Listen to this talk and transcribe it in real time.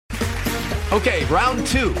Okay, round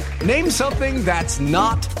two. Name something that's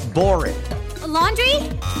not boring. A laundry?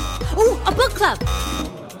 Ooh, a book club.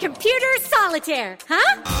 Computer solitaire,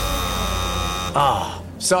 huh? Ah,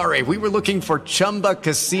 sorry, we were looking for Chumba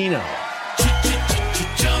Casino.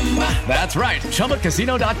 That's right,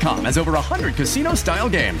 ChumbaCasino.com has over 100 casino-style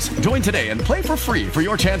games. Join today and play for free for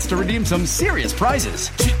your chance to redeem some serious prizes.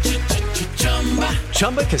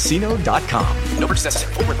 ChumbaCasino.com. No purchase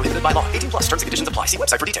necessary. Void where prohibited by law. 18 plus. Terms and conditions apply. See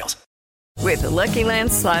website for details. With the Lucky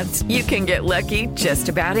Land Slots, you can get lucky just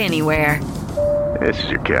about anywhere. This is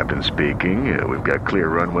your captain speaking. We've got clear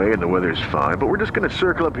runway and the weather's fine, but we're just going to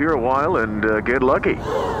circle up here a while and get lucky.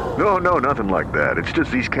 No, nothing like that. It's just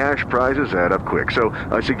these cash prizes add up quick. So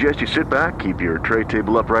I suggest you sit back, keep your tray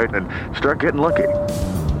table upright, and start getting lucky.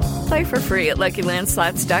 Play for free at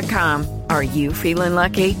LuckyLandSlots.com. Are you feeling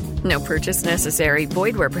lucky? No purchase necessary.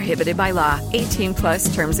 Void where prohibited by law. 18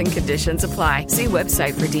 plus terms and conditions apply. See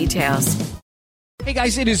website for details. Hey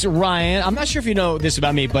guys, it is Ryan. I'm not sure if you know this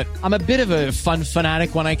about me, but I'm a bit of a fun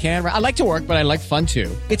fanatic when I can. I like to work, but I like fun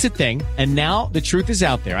too. It's a thing. And now the truth is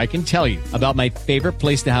out there. I can tell you about my favorite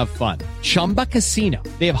place to have fun. Chumba Casino.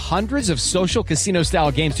 They have hundreds of social casino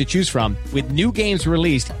style games to choose from with new games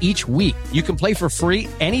released each week. You can play for free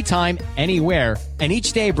anytime, anywhere. And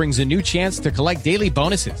each day brings a new chance to collect daily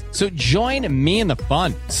bonuses. So join me in the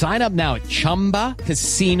fun. Sign up now at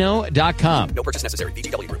ChumbaCasino.com. No purchase necessary.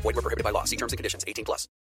 VGW Group. Void where prohibited by law. See terms and conditions. 18 plus.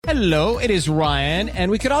 Hello, it is Ryan, and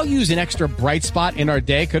we could all use an extra bright spot in our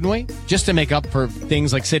day, couldn't we? Just to make up for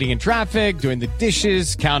things like sitting in traffic, doing the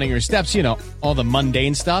dishes, counting your steps, you know, all the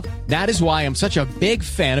mundane stuff. That is why I'm such a big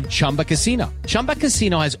fan of Chumba Casino. Chumba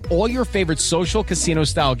Casino has all your favorite social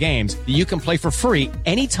casino-style games that you can play for free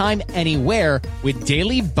anytime, anywhere with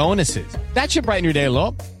daily bonuses. That should brighten your day a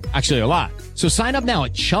little. Actually, a lot. So sign up now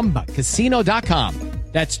at ChumbaCasino.com.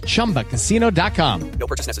 That's ChumbaCasino.com. No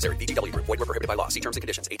purchase necessary. VGW Group. Void where prohibited by law. See terms and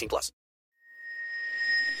conditions. 18 plus.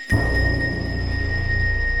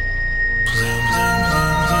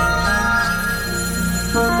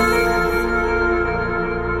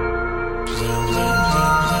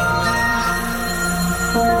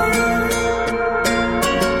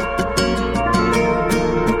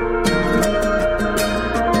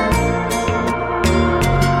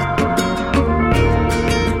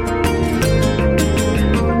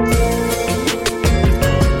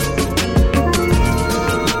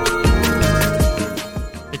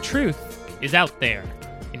 Is out there.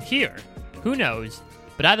 And here, who knows?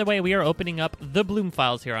 But either way, we are opening up the Bloom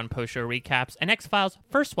Files here on Post Show Recaps, an X-Files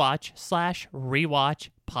First Watch/Rewatch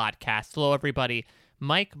podcast. Hello, everybody.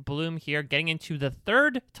 Mike Bloom here, getting into the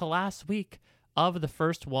third to last week of the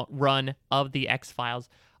first run of the X-Files.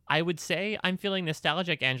 I would say I'm feeling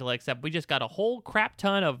nostalgic, Angela, except we just got a whole crap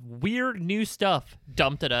ton of weird new stuff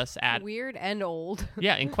dumped at us at... Weird and old.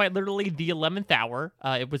 Yeah, and quite literally the 11th hour.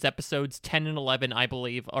 It was episodes 10 and 11, I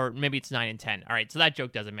believe, or maybe it's 9 and 10. All right, so that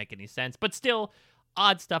joke doesn't make any sense, but still,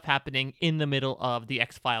 odd stuff happening in the middle of the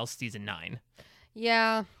X-Files Season 9.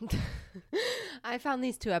 Yeah. I found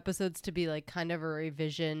these two episodes to be like kind of a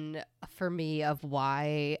revision for me of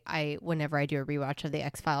why whenever I do a rewatch of the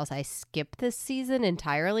X-Files, I skip this season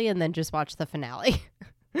entirely and then just watch the finale.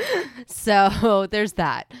 So there's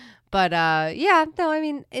that. But yeah, no, I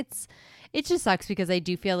mean, it just sucks because I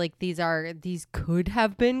do feel like these could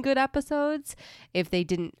have been good episodes if they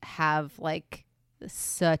didn't have like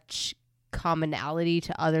such commonality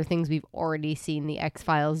to other things we've already seen the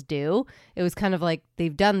X-Files do. It was kind of like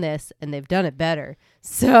they've done this and they've done it better.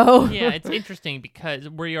 So yeah, it's interesting because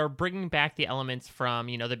we are bringing back the elements from,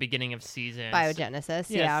 the beginning of season Biogenesis.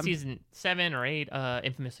 Yeah. Season 7 or 8,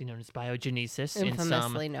 infamously known as Biogenesis.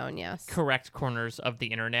 Infamously known, yes. Correct corners of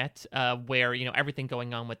the internet, where, everything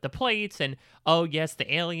going on with the plates and, oh yes,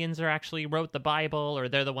 the aliens are actually wrote the Bible, or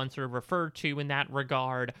they're the ones who are referred to in that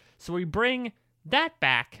regard. So we bring that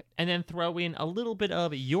back and then throw in a little bit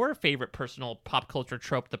of your favorite personal pop culture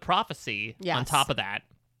trope, the prophecy, on top of that.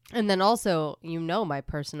 And then also, my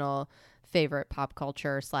personal favorite pop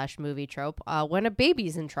culture / movie trope, when a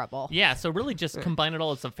baby's in trouble. Yeah, so really just combine it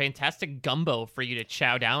all as a fantastic gumbo for you to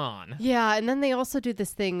chow down on. Yeah, and then they also do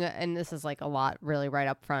this thing, and this is like a lot really right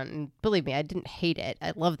up front, and believe me, I didn't hate it.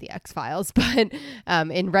 I love the X-Files, but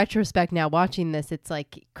in retrospect now watching this, it's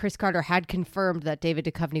like Chris Carter had confirmed that David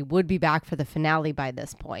Duchovny would be back for the finale by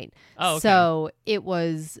this point. Oh, okay. So it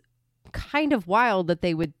was kind of wild that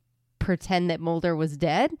they would pretend that Mulder was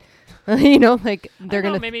dead. You know, like they're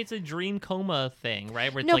gonna. Maybe it's a dream coma thing,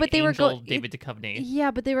 right? Where it's No, like but they were David Duchovny. Yeah,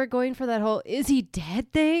 but they were going for that whole "is he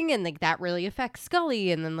dead" thing, and like that really affects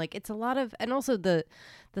Scully, and then like it's a lot of, and also the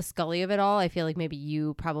Scully of it all. I feel like maybe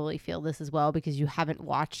you probably feel this as well because you haven't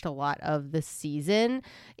watched a lot of the season.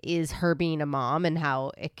 Is her being a mom and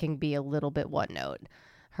how it can be a little bit one note.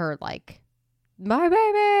 Her like, my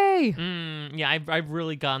baby. Yeah, I've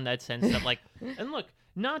really gotten that sense that like, and look.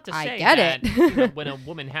 Not to say get that it. you know, when a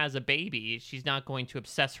woman has a baby, she's not going to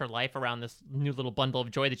obsess her life around this new little bundle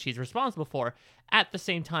of joy that she's responsible for. At the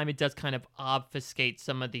same time, it does kind of obfuscate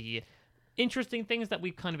some of the interesting things that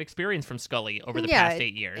we've kind of experienced from Scully over the past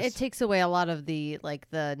 8 years. It takes away a lot of the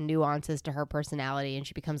nuances to her personality, and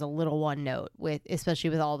she becomes a little one note with, especially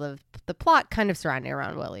with all the plot kind of surrounding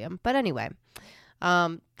around William. But anyway,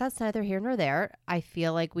 that's neither here nor there. I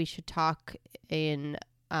feel like we should talk in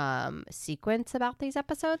sequence about these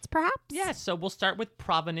episodes, perhaps? Yeah, so we'll start with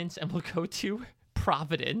Provenance and we'll go to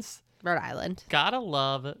Providence. Rhode Island. Gotta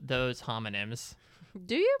love those homonyms.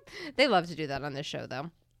 Do you? They love to do that on this show,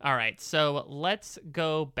 though. All right, so let's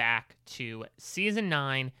go back to season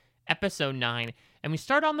 9, episode 9, and we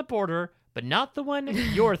start on the border, but not the one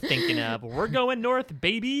you're thinking of. We're going north,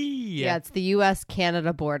 baby. Yeah, it's the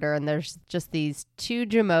U.S.-Canada border, and there's just these two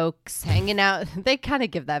jamokes hanging out. They kind of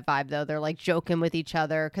give that vibe, though. They're, like, joking with each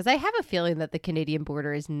other, because I have a feeling that the Canadian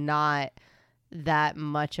border is not that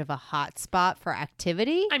much of a hot spot for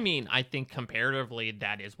activity. I mean, I think comparatively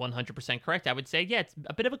that is 100% correct. I would say, yeah, it's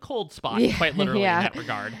a bit of a cold spot, quite literally in that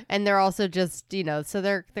regard. And they're also just, you know, so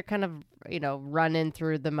they're kind of, you know, running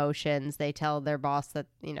through the motions. They tell their boss that,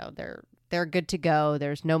 you know, they're good to go.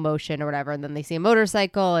 There's no motion or whatever. And then they see a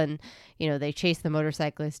motorcycle and, you know, they chase the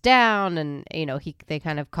motorcyclist down and, you know, they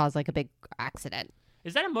kind of cause like a big accident.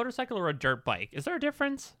 Is that a motorcycle or a dirt bike? Is there a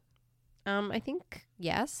difference? I think,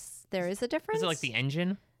 yes, there is a difference. Is it like the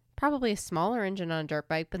engine? Probably a smaller engine on a dirt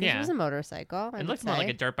bike, but this was a motorcycle. It looks more like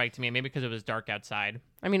a dirt bike to me, maybe because it was dark outside.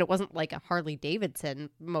 I mean, it wasn't like a Harley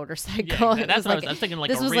Davidson motorcycle. Yeah, that's what I was thinking,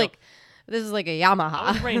 like this was like a Yamaha.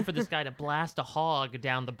 I was waiting for this guy to blast a hog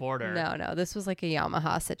down the border. No, this was like a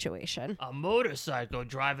Yamaha situation. A motorcycle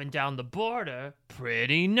driving down the border,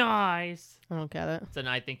 pretty nice. I don't get it. It's an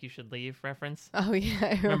I Think You Should Leave reference. Oh,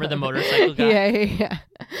 yeah. Remember the motorcycle guy? Yeah.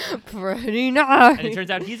 Pretty nice. And it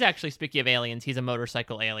turns out he's actually, speaking of aliens, he's a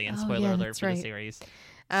motorcycle alien. Spoiler alert for the series.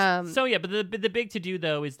 So, yeah, but the big to-do,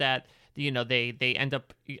 though, is that, you know, they end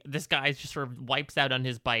up, this guy just sort of wipes out on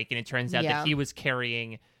his bike, and it turns out that he was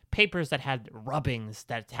carrying papers that had rubbings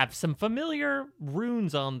that have some familiar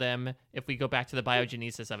runes on them if we go back to the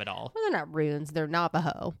biogenesis of it all. Well, they're not runes. They're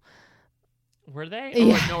Navajo. Were they?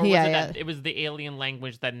 Yeah, it was the alien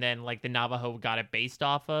language that then, like, the Navajo got it based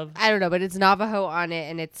off of? I don't know, but it's Navajo on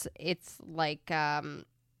it, and it's like,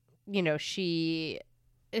 you know,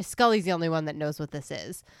 Scully's the only one that knows what this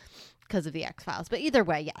is because of the X-Files. But either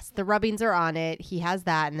way, yes, the rubbings are on it. He has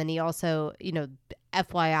that, and then he also, you know,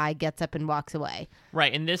 FYI, gets up and walks away.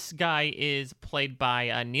 Right, and this guy is played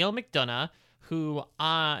by Neil McDonough, who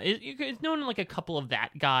is known in like a couple of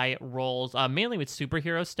that guy roles, mainly with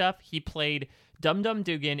superhero stuff. He played Dum Dum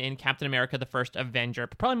Dugan in Captain America: The First Avenger,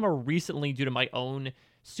 but probably more recently due to my own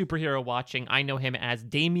superhero watching, I know him as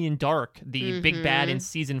Damien Dark, the big bad in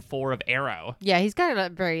season 4 of Arrow. Yeah, he's got a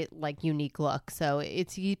very like unique look, so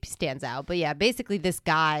he stands out. But yeah, basically this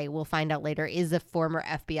guy, we'll find out later, is a former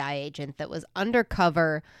FBI agent that was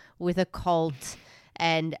undercover with a cult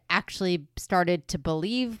and actually started to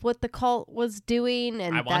believe what the cult was doing.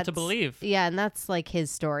 And I want to believe. Yeah, and that's like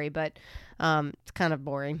his story, but it's kind of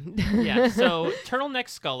boring. Yeah, so Turtleneck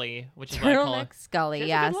Scully, which is what I call her. Turtleneck Scully, yes.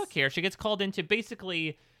 yes. Good look here. She gets called into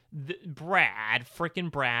basically Brad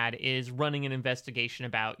is running an investigation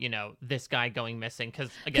about, you know, this guy going missing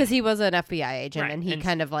because he was an FBI agent, right, and he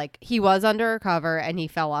kind of like, he was undercover and he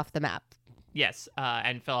fell off the map. Yes,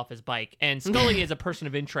 and fell off his bike. And Scully is a person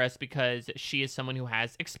of interest because she is someone who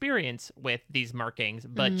has experience with these markings,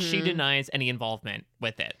 but she denies any involvement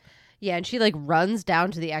with it. Yeah, and she like runs down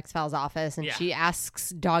to the X-Files office and she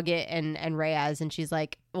asks Doggett and Reyes, and she's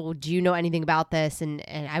like, "Oh, do you know anything about this?" And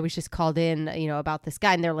I was just called in, you know, about this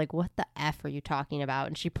guy, and they're like, "What the F are you talking about?"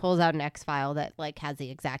 And she pulls out an X-File that like has the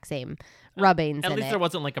exact same rubbings. At least there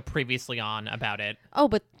wasn't like a previously on about it. Oh,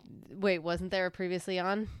 but wait, wasn't there a previously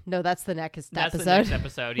on? No, that's the next episode. That's the next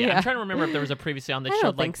episode. Yeah. I'm trying to remember if there was a previously on that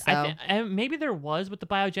showed like. So. Maybe there was with the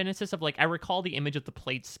biogenesis of like, I recall the image of the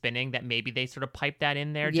plate spinning, that maybe they sort of piped that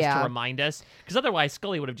in there just to remind us, because otherwise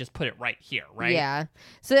Scully would have just put it right here, right? Yeah.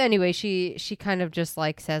 So anyway, she kind of just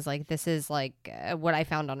like says like, this is like what I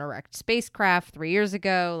found on a wrecked spacecraft 3 years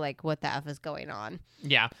ago. Like, what the F is going on?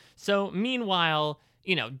 Yeah. So meanwhile,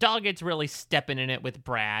 Doggett's really stepping in it with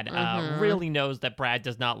Brad, really knows that Brad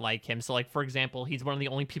does not like him. So, like, for example, he's one of the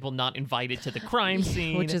only people not invited to the crime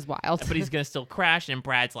scene. Which is wild. But he's going to still crash, and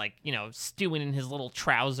Brad's, like, stewing in his little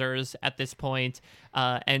trousers at this point.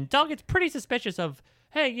 And Doggett's pretty suspicious of,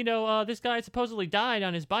 hey, this guy supposedly died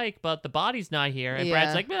on his bike, but the body's not here. And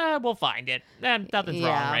Brad's like, we'll find it. Nothing's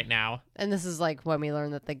wrong right now. And this is like when we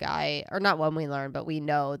learn that the guy, or not when we learn, but we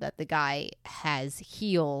know that the guy has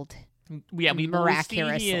healed. Yeah, we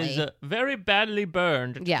miraculously. see he is very badly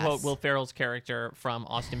burned, to Yes. quote Will Ferrell's character from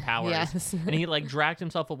Austin Powers. Yes. And he, like, drags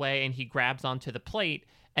himself away, and he grabs onto the plate,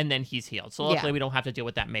 and then he's healed. So luckily we don't have to deal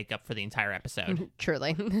with that makeup for the entire episode.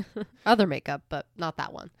 Truly. Other makeup, but not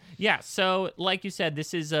that one. Yeah, so like you said,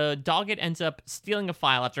 this is Doggett ends up stealing a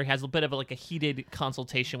file after he has a bit of a heated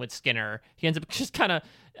consultation with Skinner. He ends up just kind of,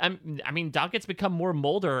 Doggett's become more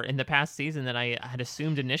Mulder in the past season than I had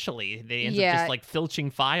assumed initially. They end up just filching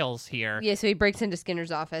files here. Yeah, so he breaks into Skinner's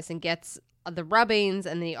office and gets the rubbings,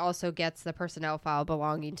 and then he also gets the personnel file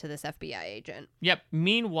belonging to this FBI agent. Yep.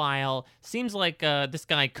 Meanwhile, seems like this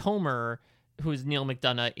guy Comer, who's Neil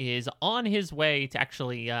McDonough, is on his way to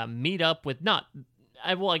actually meet up with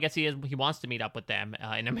I guess he wants to meet up with them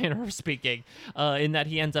in a manner of speaking, in that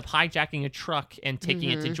he ends up hijacking a truck and taking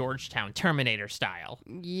it to Georgetown, Terminator style.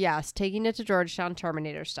 Yes, taking it to Georgetown,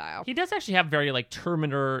 Terminator style. He does actually have very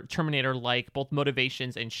Terminator-like both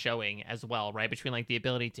motivations and showing as well, right? Between the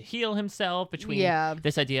ability to heal himself, between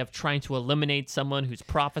this idea of trying to eliminate someone who's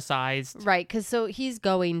prophesized. Right, because so he's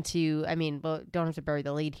going to, don't have to bury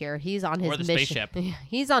the lead here. He's on his mission. Spaceship.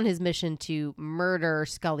 He's on his mission to murder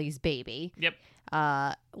Scully's baby. Yep.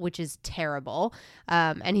 Which is terrible.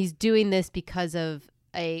 And he's doing this because of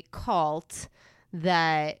a cult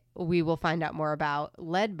that we will find out more about,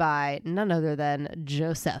 led by none other than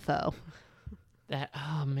Josepho.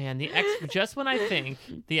 Just when I think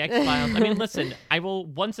the X-Files, listen, I will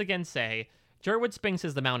once again say, Jerwood Spinks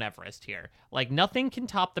is the Mount Everest here. Nothing can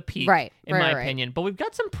top the peak, in my opinion. But we've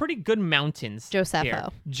got some pretty good mountains Josepho. here.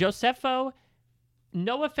 Josepho,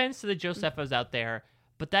 no offense to the Josephos out there,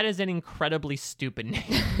 but that is an incredibly stupid name.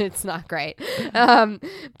 It's not great.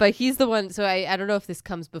 But he's the one. So I don't know if this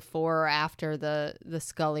comes before or after the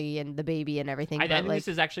Scully and the baby and everything. I think this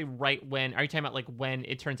is actually right when. Are you talking about when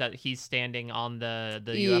it turns out he's standing on the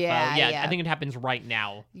UFO? Yeah, I think it happens right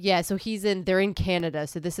now. Yeah. So they're in Canada.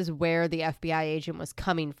 So this is where the FBI agent was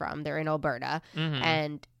coming from. They're in Alberta,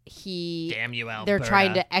 and damn you, Alberta. They're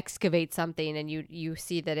trying to excavate something, and you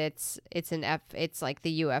see that it's like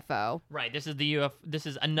the UFO. Right. This is the UFO. This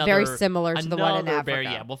is another very similar to the one in Africa.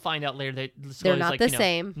 Yeah, we'll find out later that they're not the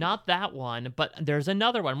same. Not that one, but there's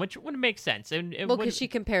another one, which wouldn't make sense. Because she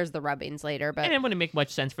compares the rubbings later, but and it wouldn't make much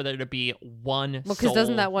sense for there to be one. Well, because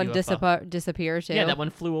doesn't that one disappear too? Yeah, that one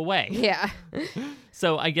flew away. Yeah.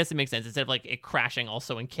 So I guess it makes sense instead of it crashing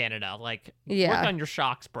also in Canada. Work on your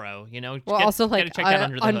shocks, bro. Also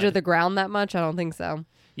under the ground that much? I don't think so.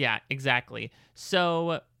 Yeah, exactly.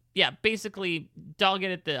 So yeah, basically,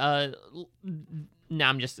 Doggett at the. Now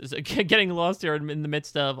I'm just getting lost here in the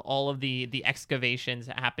midst of all of the excavations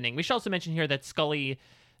happening. We should also mention here that Scully,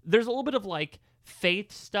 there's a little bit of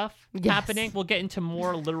faith stuff happening. We'll get into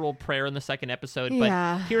more literal prayer in the second episode,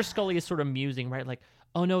 but here Scully is sort of musing, right?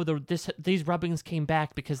 Oh no, these rubbings came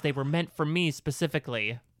back because they were meant for me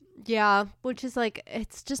specifically. Yeah, which is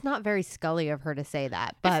it's just not very Scully of her to say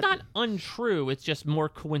that. But it's not untrue. It's just more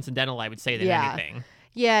coincidental, I would say, than anything.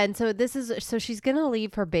 Yeah, and so she's going to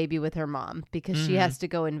leave her baby with her mom because she has to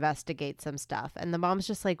go investigate some stuff. And the mom's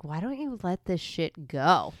just why don't you let this shit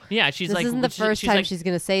go? Yeah, she's this isn't the first time she's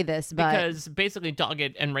going to say this. But because basically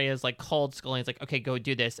Doggett and Reyes called Scully and okay, go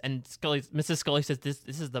do this. And Mrs. Scully says, this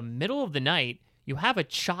is the middle of the night. You have a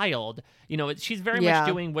child. She's very much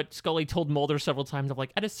doing what Scully told Mulder several times of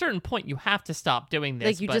at a certain point you have to stop doing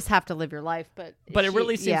this. You just have to live your life. But it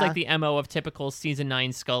really seems like the MO of typical season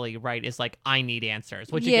 9 Scully, right, is I need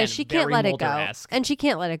answers. Which again, she can't very let it go. Mulder-esque. And she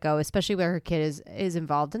can't let it go, especially where her kid is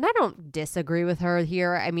involved. And I don't disagree with her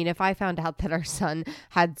here. If I found out that our son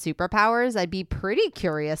had superpowers, I'd be pretty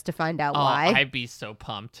curious to find out why. I'd be so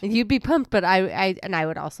pumped. You'd be pumped, but I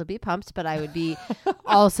would also be pumped, but I would be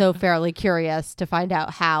also fairly curious to find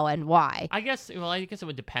out how and why. I guess it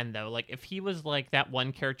would depend though. If he was that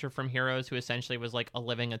one character from Heroes who essentially was a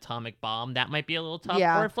living atomic bomb, that might be a little tough.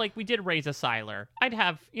 Yeah. Or if we did raise a Siler, I'd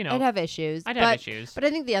have issues. I'd have issues. But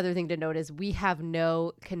I think the other thing to note is we have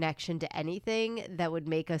no connection to anything that would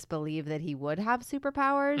make us believe that he would have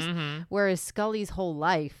superpowers. Mm-hmm. Whereas Scully's whole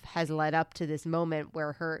life has led up to this moment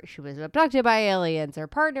where she was abducted by aliens, her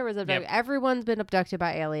partner was abducted. Yep. Everyone's been abducted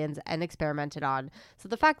by aliens and experimented on. So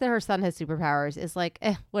the fact that her son has superpowers superpowers is like,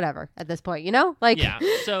 whatever at this point, you know? Like, yeah.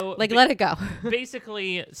 So like, let it go.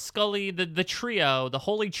 Basically, Scully, the trio, the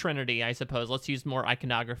Holy Trinity, I suppose, let's use more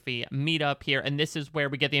iconography, meet up here. And this is where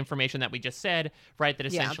we get the information that we just said, right? That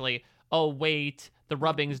essentially, oh, wait, the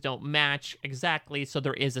rubbings don't match exactly, so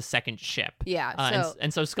there is a second ship. Yeah.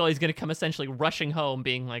 And so Scully's going to come essentially rushing home,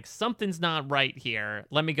 being like, something's not right here.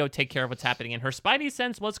 Let me go take care of what's happening. And her Spidey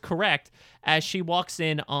sense was correct as she walks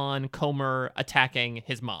in on Comer attacking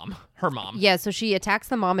her mom. Yeah, so she attacks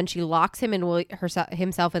the mom and she locks him in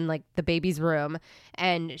himself in like the baby's room,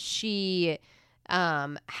 and she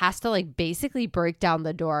has to like basically break down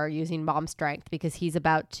the door using mom strength because he's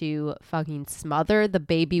about to fucking smother the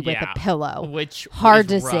baby with a pillow. Which hard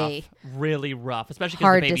to rough, see. Really rough, especially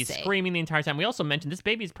because the baby's screaming the entire time. We also mentioned this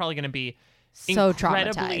baby is probably going to be so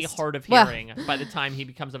incredibly traumatized. hard of hearing by the time he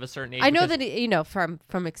becomes of a certain age. I know that, you know, from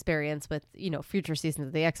experience with, you know, future seasons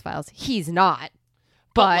of the X-Files, he's not.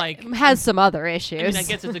 But like, has some other issues. I mean, I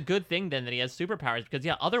guess it's a good thing then that he has superpowers because,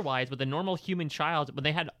 yeah, otherwise, with a normal human child, when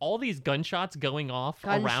they had all these gunshots going off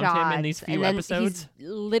around him in these few episodes. He's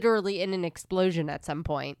literally in an explosion at some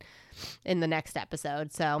point in the next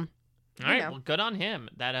episode, so... All right, well, good on him.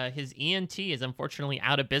 That his ENT is unfortunately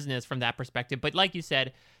out of business from that perspective. But like you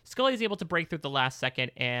said, Scully is able to break through at the last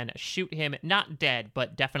second and shoot him, not dead,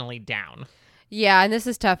 but definitely down. Yeah, and this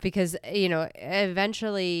is tough because, you know,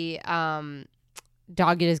 eventually...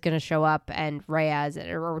 Doggett is going to show up and Reyes,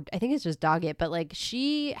 or I think it's just Doggett, but like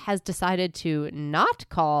she has decided to not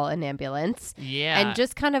call an ambulance and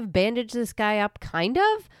just kind of bandage this guy up kind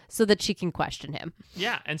of so that she can question him.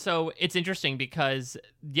 Yeah. And so it's interesting because,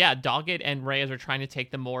 yeah, Doggett and Reyes are trying to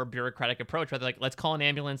take the more bureaucratic approach where they're like, let's call an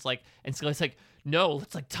ambulance. Like, and Scully's like, no,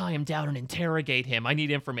 let's like tie him down and interrogate him. I need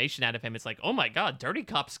information out of him. It's like, oh my God, dirty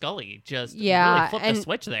cop Scully just really flipped the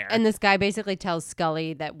switch there. And this guy basically tells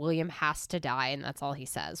Scully that William has to die, and that's all he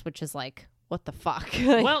says, which is like, what the fuck?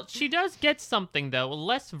 Well, she does get something, though,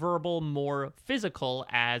 less verbal, more physical,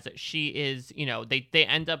 as she is, you know, she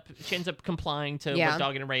ends up complying to what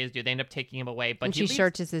Doggett and Reyes do. They end up taking him away. But and she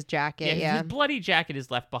searches his jacket, his bloody jacket is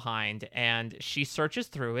left behind, and she searches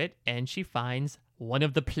through it, and she finds one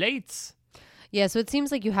of the plates. Yeah, so it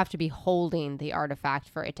seems like you have to be holding the artifact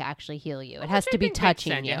for it to actually heal you. It has to be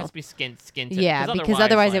touching you. Yeah, it has to be skin to yeah, because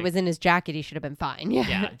otherwise it was in his jacket. He should have been fine.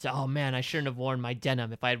 Yeah. Oh, man, I shouldn't have worn my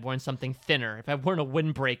denim. If I had worn something thinner, if I had worn a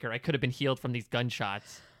windbreaker, I could have been healed from these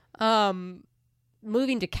gunshots.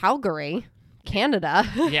 Moving to Calgary, Canada.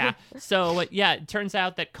 Yeah. So, yeah, it turns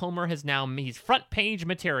out that Comer he's front page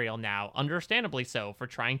material now, understandably so, for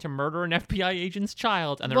trying to murder an FBI agent's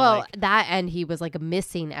child. And they're that and he was like a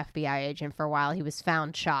missing FBI agent for a while. He was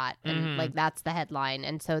found shot, and like that's the headline.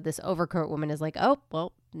 And so this overcoat woman is like, oh,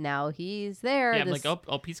 well, now he's there. Yeah,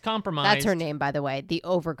 like, he's compromised. That's her name, by the way, the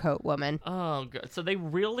overcoat woman. Oh, good. So they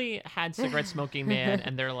really had cigarette smoking man,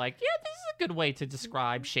 and they're like, yeah, this is a good way to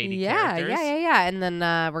describe shady characters. Yeah. And then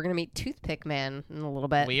we're going to meet Toothpick Man in a little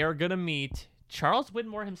bit. We are going to meet Charles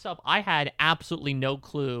Widmore himself. I had absolutely no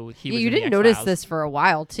clue he was You in didn't the notice X-Files. this for a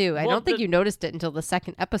while, too. I Well, don't think you noticed it until the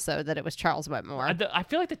second episode that it was Charles Widmore. I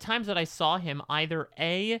feel like the times that I saw him, either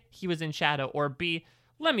A, he was in shadow, or B,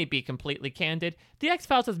 let me be completely candid, the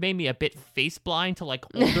X-Files has made me a bit face blind to like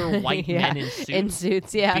older white men in suits. In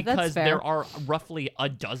suits, yeah, because that's fair. there are roughly a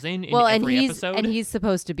dozen in every episode. And he's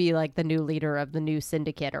supposed to be like the new leader of the new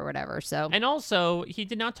syndicate or whatever. So and also he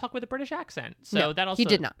did not talk with a British accent, so no, that also he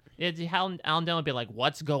did not. Alan Dillon would be like,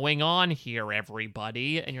 "What's going on here,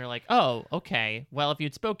 everybody?" And you're like, "Oh, okay. Well, if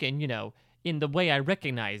you'd spoken, you know, in the way I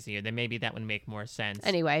recognize you, then maybe that would make more sense."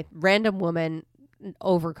 Anyway, random woman.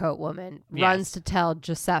 Overcoat woman runs to tell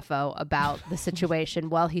Josepho about the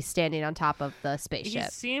situation while he's standing on top of the spaceship. He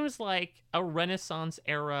seems like a Renaissance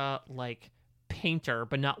era like painter,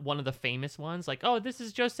 but not one of the famous ones. Like, oh, this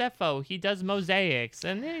is Josepho. He does mosaics,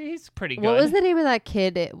 and he's pretty good. What was the name of that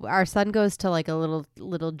kid? Our son goes to like a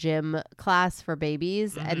little gym class for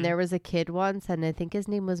babies, and there was a kid once, and I think his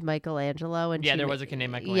name was Michelangelo. And there was a kid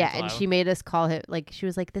named Michelangelo. Yeah, and she made us call him she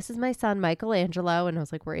was like, "This is my son, Michelangelo," and I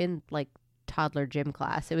was like, "We're in like." Toddler gym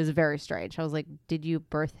class. It was very strange. I was like, did you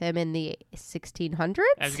birth him in the 1600s?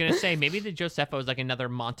 I was gonna say maybe the Josepho is like another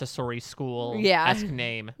Montessori school esque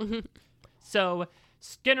name. So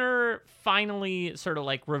Skinner finally sort of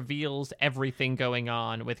like reveals everything going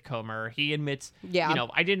on with Comer. He admits, you know,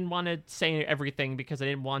 I didn't want to say everything because I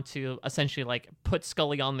didn't want to essentially like put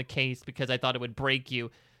Scully on the case because I thought it would break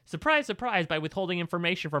you. surprise, surprise, by withholding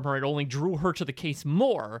information from her, it only drew her to the case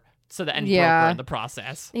more, so that and broke her in the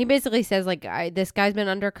process. He basically says, like, this guy's been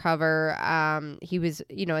undercover. He was,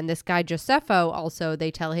 and this guy, Josefo, also, they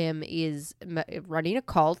tell him, is running a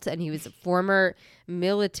cult, and he was a former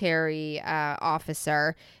military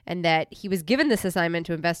officer, and that he was given this assignment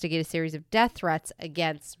to investigate a series of death threats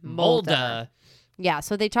against Mulder. Yeah,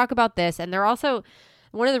 so they talk about this, and they're also...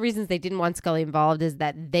 One of the reasons they didn't want Scully involved is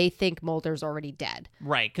that they think Mulder's already dead.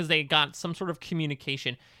 Right, because they got some sort of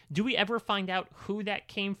communication. Do we ever find out who that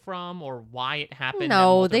came from or why it happened?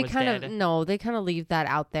 No, they kind of leave that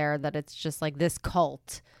out there, that it's just like this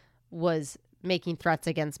cult was making threats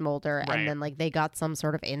against Mulder, and then like they got some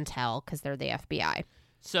sort of intel because they're the FBI.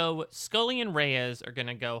 So Scully and Reyes are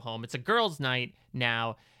gonna go home. It's a girls' night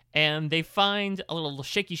now. And they find a little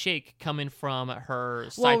shaky shake coming from her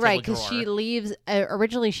side table drawer. Well, right, because she leaves.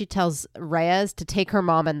 Originally, she tells Reyes to take her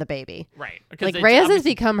mom and the baby. Right. Like, Reyes has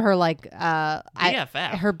become her, like...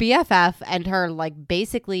 BFF. Her BFF and her, like,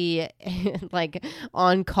 basically, like,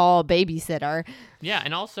 on-call babysitter. Yeah,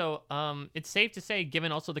 and also, it's safe to say,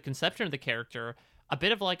 given also the conception of the character... a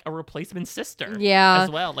bit of like a replacement sister as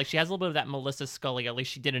well. Like she has a little bit of that Melissa Scully, at least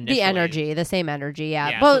she did initially. The same energy,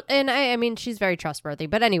 yeah. Well, and I mean, she's very trustworthy.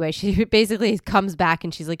 But anyway, she basically comes back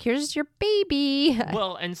and she's like, here's your baby.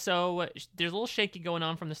 Well, and so there's a little shaky going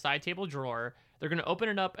on from the side table drawer. They're going to open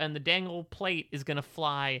it up and the dang old plate is going to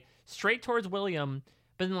fly straight towards William,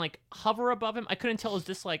 but then like hover above him. I couldn't tell, is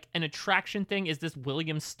this like an attraction thing? Is this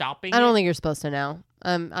William stopping I don't think you're supposed to know.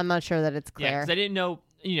 I'm not sure that it's clear. Yeah, because I didn't know...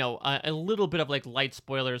 a little bit of like light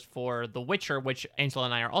spoilers for The Witcher, which Angela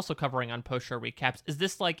and I are also covering on post-show recaps. Is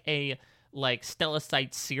this like a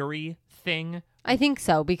Stellacite Ciri thing? I think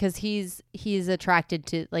so, because he's attracted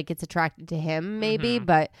to, like, it's attracted to him maybe,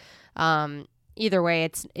 but either way,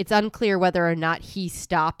 it's unclear whether or not he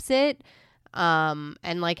stops it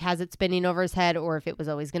and like has it spinning over his head, or if it was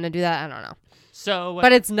always going to do that. I don't know. So,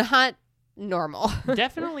 but it's not normal.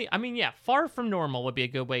 Definitely. I mean, yeah, far from normal would be a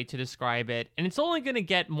good way to describe it. And it's only going to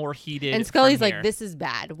get more heated. And Scully's like, this is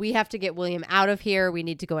bad. We have to get William out of here. We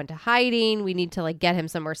need to go into hiding. We need to like get him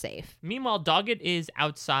somewhere safe. Meanwhile, Doggett is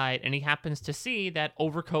outside and he happens to see that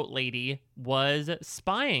overcoat lady was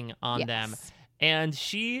spying on them. And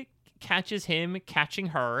she catches him catching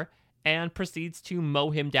her and proceeds to mow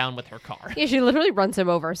him down with her car. Yeah, she literally runs him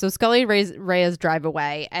over. So Scully and Reyes drive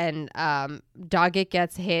away, and Doggett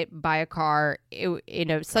gets hit by a car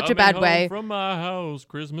in such a bad way. From my house,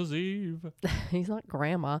 Christmas Eve. He's not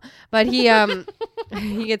grandma, but he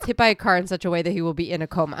he gets hit by a car in such a way that he will be in a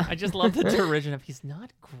coma. I just love the derision of he's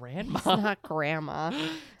not grandma. He's not grandma.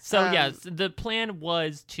 So yes, the plan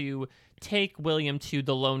was to take William to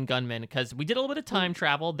the lone gunman, because we did a little bit of time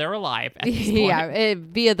travel. They're alive at this point. Yeah,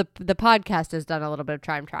 via the podcast has done a little bit of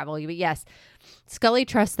time travel. But yes, Scully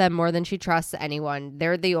trusts them more than she trusts anyone.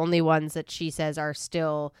 They're the only ones that she says are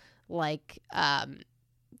still like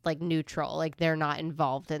neutral, like they're not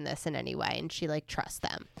involved in this in any way, and she like trusts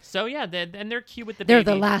them. So yeah, they're cute with the baby.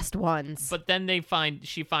 They're the last ones. But then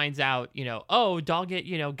she finds out, oh,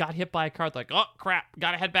 Doggett, got hit by a car. Like, oh crap,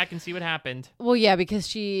 gotta head back and see what happened. Well, yeah, because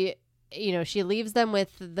she leaves them with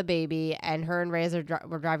the baby, and her and Reyes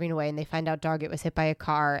were driving away, and they find out Doggett was hit by a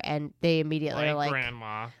car, and they immediately are like,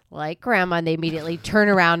 grandma, and they immediately turn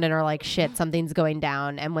around and are like, shit, something's going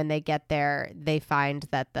down. And when they get there, they find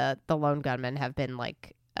that the lone gunmen have been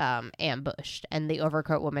like ambushed, and the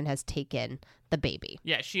overcoat woman has taken the baby.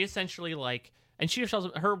 Yeah, she essentially like... And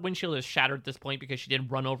her windshield is shattered at this point because she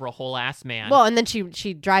did run over a whole ass man. Well, and then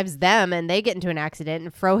she drives them, and they get into an accident,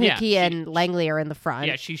 and Frohickey and Langley are in the front.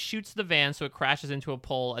 Yeah, she shoots the van so it crashes into a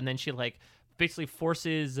pole, and then she like basically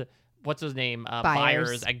forces what's his name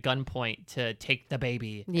Byers at gunpoint to take the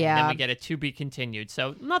baby. Yeah, and then we get a to be continued.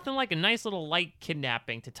 So nothing like a nice little light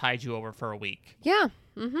kidnapping to tide you over for a week. Yeah.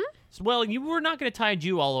 Mm-hmm. So, well, you were not going to tide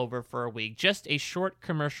you all over for a week. Just a short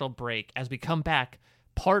commercial break as we come back.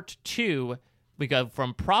 Part 2. We go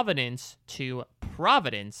from Providence to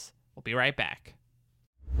Providence. We'll be right back.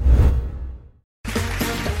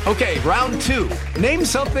 Okay, round 2. Name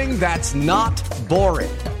something that's not boring.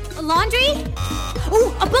 A laundry?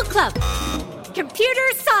 Ooh, a book club. Computer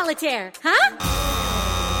solitaire, huh?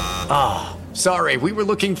 Ah, sorry, we were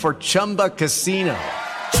looking for Chumba Casino.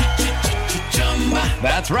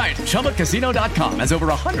 That's right. ChumbaCasino.com has over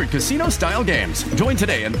 100 casino-style games. Join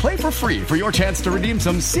today and play for free for your chance to redeem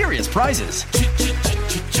some serious prizes.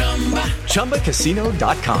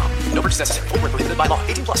 ChumbaCasino.com. No purchase necessary. Void where prohibited by law.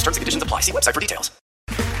 18+ terms and conditions apply. See website for details.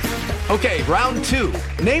 Okay, round 2.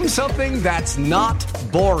 Name something that's not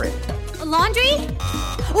boring. A laundry?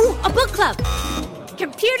 Ooh, a book club.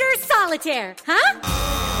 Computer solitaire, huh?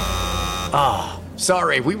 Ah,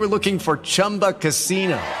 Sorry, we were looking for Chumba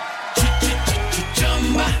Casino.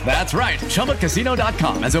 That's right.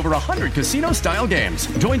 ChumbaCasino.com has over 100 casino-style games.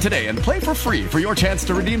 Join today and play for free for your chance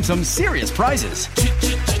to redeem some serious prizes.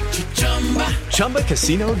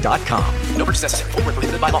 ChumbaCasino.com. No purchase necessary. Void where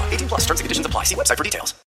prohibited by law. 18 plus. Terms and conditions apply. See website for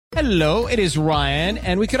details. Hello, it is Ryan,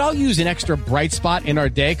 and we could all use an extra bright spot in our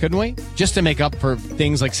day, couldn't we? Just to make up for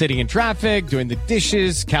things like sitting in traffic, doing the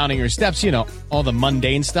dishes, counting your steps, all the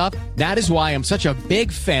mundane stuff. That is why I'm such a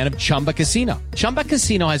big fan of Chumba Casino. Chumba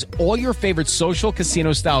Casino has all your favorite social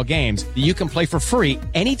casino-style games that you can play for free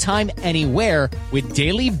anytime, anywhere with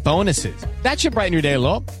daily bonuses. That should brighten your day a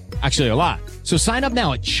little. Actually, a lot. So sign up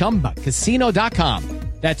now at ChumbaCasino.com.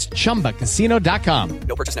 That's ChumbaCasino.com.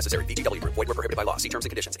 No purchase necessary. VGW Group. Void where prohibited by law. See terms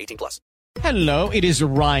and conditions. 18 plus. Hello, it is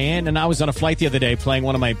Ryan, and I was on a flight the other day playing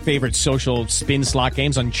one of my favorite social spin slot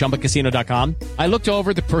games on ChumbaCasino.com. I looked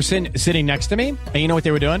over at the person sitting next to me, and you know what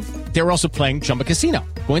they were doing? They were also playing Chumba Casino.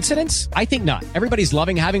 Coincidence? I think not. Everybody's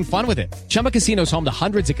loving having fun with it. Chumba Casino is home to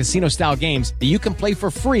hundreds of casino-style games that you can play for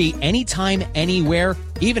free anytime, anywhere,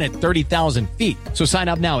 even at 30,000 feet. So sign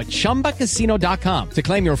up now at ChumbaCasino.com to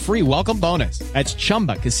claim your free welcome bonus. That's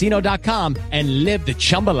ChumbaCasino.com and live the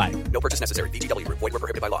Chumba life. No purchase necessary. VGW Group. Void where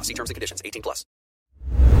prohibited by law. See terms and conditions. 18 plus.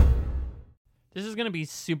 This is going to be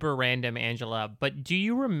super random, Angela, but do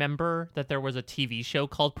you remember that there was a TV show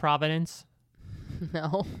called Providence?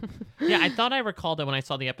 No. Yeah, I thought I recalled it when I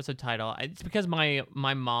saw the episode title. It's because my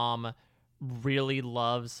mom really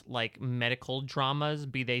loves like medical dramas,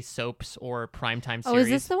 be they soaps or primetime series. Oh, is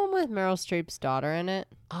this the one with Meryl Streep's daughter in it?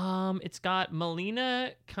 It's got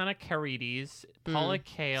Melina Kanakarides, Paula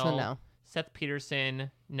Kale, so no. Seth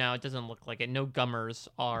Peterson. No, it doesn't look like it. No Gummers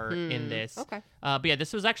are in this. Okay. But yeah,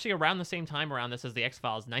 this was actually around the same time around this as the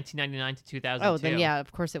X-Files, 1999 to 2002. Oh, then yeah,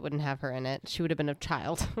 of course it wouldn't have her in it. She would have been a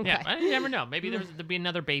child. Okay. Yeah, you never know. Maybe there'd be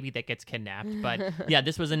another baby that gets kidnapped. But yeah,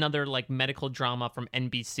 this was another like medical drama from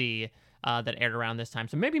NBC that aired around this time.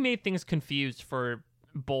 So maybe made things confused for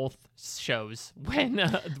both shows when I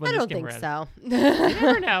don't think around. so. You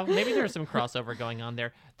never know. Maybe there's some crossover going on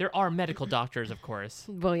there. There are medical doctors, of course.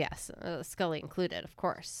 Well, yes, Scully included, of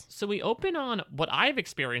course. So we open on what I've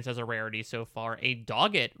experienced as a rarity so far, a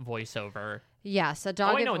Doggett voiceover. Yes, a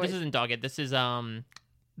Doggett. Oh, wait, no, this isn't Doggett.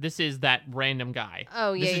 This is that random guy.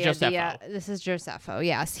 Oh, yeah, this is Josepho. This is Josepho.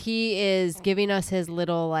 Yes, he is giving us his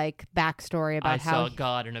little like backstory about I how saw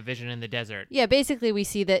God in a vision in the desert. Yeah, basically we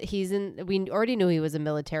see that we already knew he was a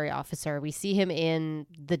military officer. We see him in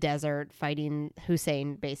the desert fighting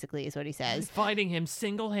Hussein, basically is what he says. Fighting him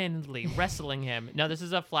single-handedly, wrestling him. Now, this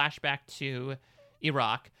is a flashback to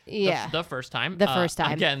Iraq. Yeah. The first time. The first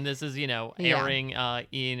time. Again, this is, airing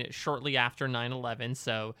in shortly after 9/11,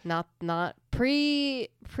 so not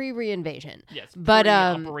pre-reinvasion. yes, but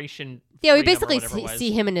Operation yeah, we Freedom or basically whatever it was.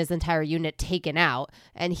 see him and his entire unit taken out,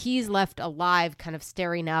 and he's left alive, kind of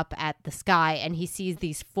staring up at the sky, and he sees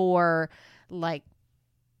these four like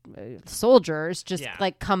soldiers just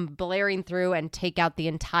like come blaring through and take out the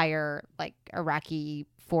entire like Iraqi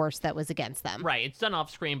force that was against them. Right, it's done off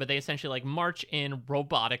screen, but they essentially like march in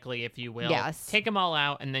robotically, if you will. Yes. Take them all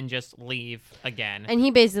out and then just leave again. And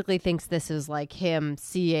he basically thinks this is like him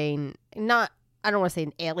seeing I don't want to say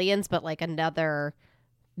aliens, but like another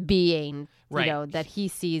being, right. That he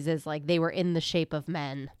sees as like they were in the shape of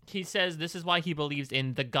men. He says this is why he believes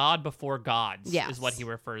in the God before gods, yes. is what he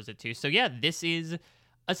refers it to. So yeah, this is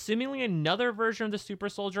assumingly another version of the super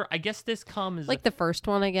soldier. I guess this comes like the first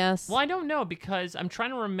one, I guess. Well, I don't know, because I'm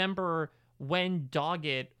trying to remember when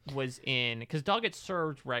Doggett was in, because Doggett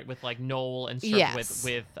served right with like Noel and served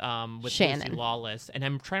with Shannon. Lucy Lawless, and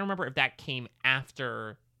I'm trying to remember if that came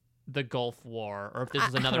after the Gulf War or if this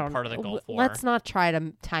is another part of the Gulf War. Let's not try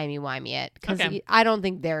to timey-wimey it, because Okay. I don't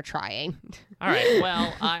think they're trying. All right,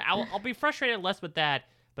 well, I'll be frustrated less with that,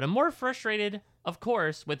 but I'm more frustrated, of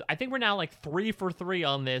course, with, I think we're now like 3 for 3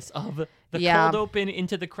 on this, of the cold open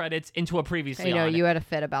into the credits into a previously I know, on. you had a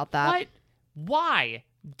fit about that. What? Why?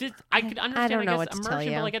 I could understand, don't know I what guess, to tell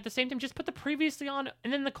immersion, you. but like at the same time, just put the previously on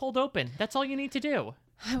and then the cold open. That's all you need to do.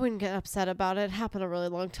 I wouldn't get upset about it. It happened a really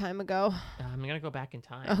long time ago. I'm going to go back in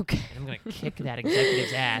time. Okay. And I'm going to kick that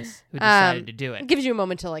executive's ass who decided to do it. It gives you a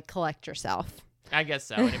moment to like collect yourself. I guess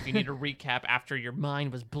so. And if you need a recap after your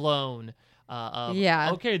mind was blown of,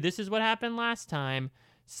 Yeah. okay, this is what happened last time.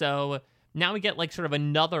 So now we get like sort of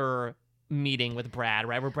another meeting with Brad,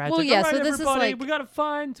 right? Where Brad's Well, like, yeah, all right, so this is everybody, like- we gotta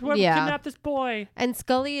find whoever Yeah. kidnapped this boy. And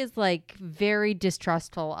Scully is like very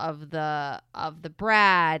distrustful of the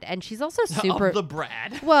Brad, and she's also super Of the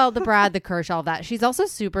Brad. well, the Brad, the Kirsch, all that. She's also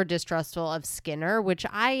super distrustful of Skinner, which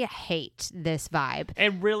I hate this vibe.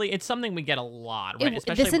 And really, it's something we get a lot, right?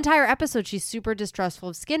 This entire episode, she's super distrustful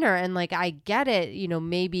of Skinner, and like I get it,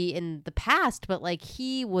 maybe in the past, but like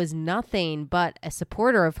he was nothing but a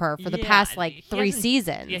supporter of her for the past like he 3 hasn't-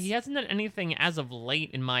 seasons. Yeah, he hasn't done anything as of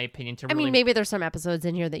late, in my opinion. To I really mean, maybe there's some episodes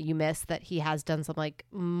in here that you missed that he has done some like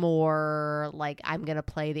more like I'm gonna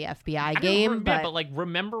play the FBI game, but like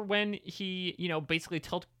remember when he basically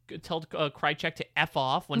told Krychek to F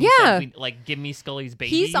off when he Yeah. said, like, give me Scully's baby.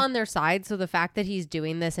 he's on their side, so the fact that he's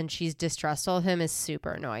doing this and she's distrustful of him is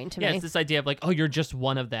super annoying to Yeah, me. it's this idea of like, oh, you're just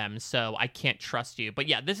one of them, so I can't trust you. But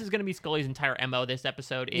yeah, this is going to be Scully's entire MO this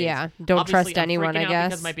episode. Is Yeah, don't obviously trust I'm anyone, freaking I out guess.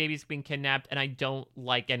 because my baby's being kidnapped, and I don't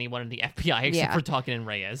like anyone in the FBI except Yeah. for Talkin and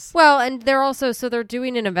Reyes. Well, and they're also, so they're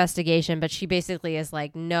doing an investigation, but she basically is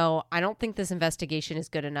like, no, I don't think this investigation is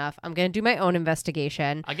good enough. I'm going to do my own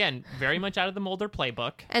investigation. Again, very much out of the Mulder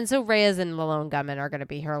playbook. And so Reyes and Malone Gunman are going to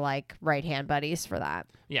be her like right-hand buddies for that.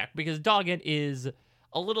 Yeah, because Doggett is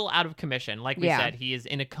a little out of commission. Like we Yeah. said, he is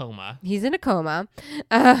in a coma. He's in a coma.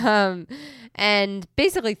 And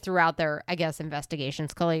basically throughout their, I guess, investigation,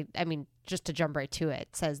 Scully, I mean, just to jump right to it,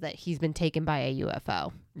 says that he's been taken by a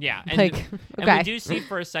UFO. Yeah, and, Like, and okay. we do see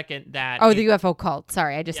for a second that... Oh, the UFO cult.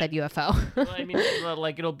 Sorry, I just said UFO. Well, I mean,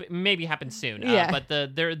 like maybe happen soon. Yeah.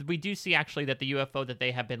 But we do see actually that the UFO that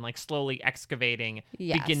they have been like slowly excavating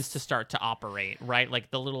Yes. begins to start to operate, right?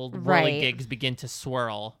 Like the little Right. whirly gigs begin to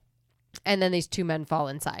swirl. And then these 2 men fall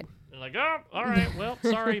inside. They're like, oh, all right, well,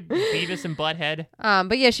 sorry, Beavis and Butthead.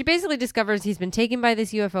 But yeah, she basically discovers he's been taken by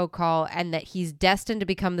this UFO call and that he's destined to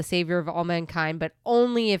become the savior of all mankind, but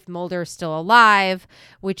only if Mulder is still alive,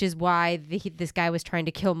 which is why this guy was trying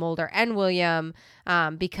to kill Mulder and William,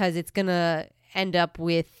 because it's going to end up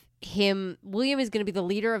with William is going to be the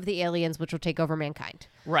leader of the aliens, which will take over mankind.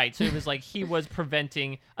 Right, so it was like he was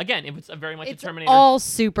preventing, again, it was very much It's a Terminator. all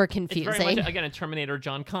super It's confusing. very much, again, a Terminator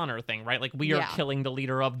John Connor thing, right? Like, we are Yeah. killing the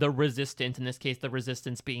leader of the Resistance, in this case, the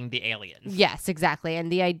Resistance being the aliens. Yes, exactly.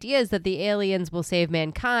 And the idea is that the aliens will save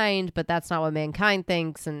mankind, but that's not what mankind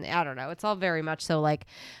thinks. And I don't know. It's all very much so like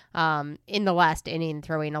in the last inning,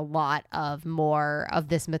 throwing a lot of more of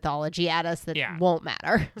this mythology at us that Yeah. won't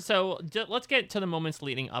matter. So let's get to the moments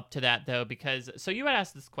leading up to that, though, because so you had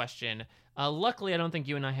asked this question. Luckily, I don't think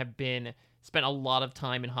you and I have spent a lot of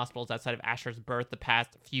time in hospitals outside of Asher's birth the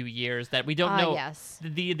past few years that we don't know Yes.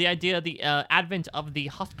 the idea, the advent of the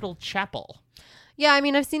hospital chapel. Yeah, I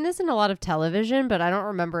mean, I've seen this in a lot of television, but I don't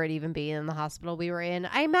remember it even being in the hospital we were in.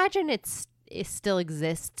 I imagine it still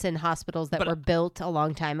exists in hospitals that were built a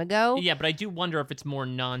long time ago. Yeah, but I do wonder if it's more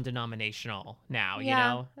non-denominational now, you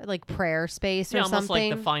know? Like prayer space or Yeah, almost something.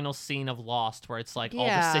 like the final scene of Lost where it's like all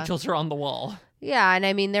Yeah. the sigils are on the wall. Yeah, and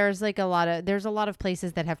I mean there's a lot of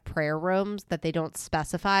places that have prayer rooms that they don't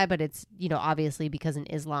specify, but it's, obviously because in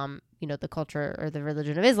Islam, the culture or the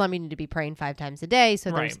religion of Islam, you need to be praying 5 times a day.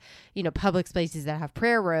 So there's, public spaces that have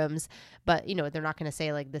prayer rooms, but they're not going to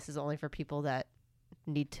say like this is only for people that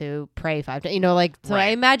need to pray 5 times, so I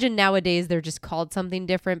imagine nowadays they're just called something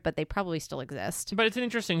different, but they probably still exist. But it's an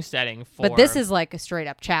interesting setting for... But this is like a straight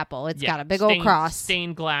up chapel. It's got a big old cross.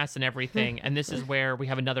 Stained glass and everything. And this is where we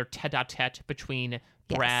have another tete-a-tete between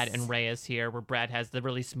Brad and Reyes here, where Brad has the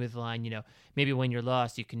really smooth line, maybe when you're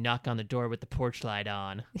lost, you can knock on the door with the porch light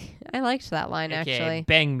on. I liked that line, Okay, actually.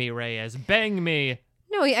 bang me, Reyes. Bang me.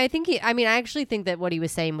 No, I actually think that what he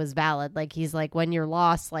was saying was valid. Like, he's like, when you're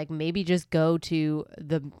lost, like, maybe just go to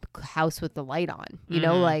the house with the light on,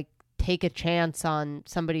 like, take a chance on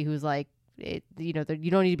somebody who's like, you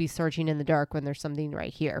don't need to be searching in the dark when there's something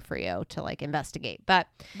right here for you to, like, investigate. But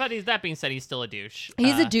that being said, he's still a douche.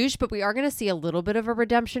 He's a douche, but we are going to see a little bit of a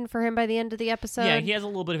redemption for him by the end of the episode. Yeah, he has a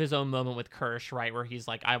little bit of his own moment with Kirsch, right, where he's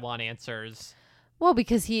like, I want answers. Well,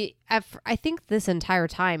 because I think this entire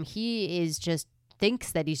time, he is just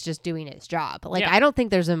thinks that he's just doing his job. Like, I don't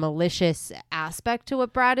think there's a malicious aspect to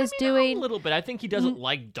what Brad is doing. A little bit. I think he doesn't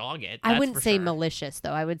like Doggett. I wouldn't say sure. malicious,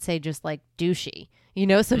 though. I would say just like douchey.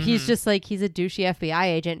 So he's just like, he's a douchey FBI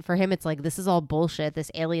agent. For him, it's like, this is all bullshit.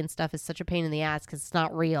 This alien stuff is such a pain in the ass because it's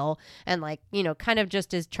not real. And like, kind of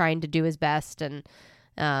just is trying to do his best and,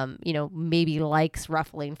 maybe likes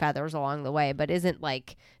ruffling feathers along the way, but isn't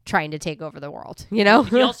like trying to take over the world, He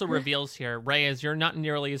also reveals here, Reyes, you're not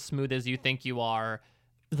nearly as smooth as you think you are.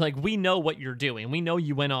 like, we know what you're doing. We know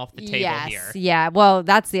you went off the table here. Yeah. Well,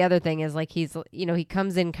 that's the other thing is like he's, he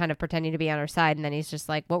comes in kind of pretending to be on our side, and then he's just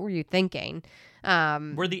like, "What were you thinking?"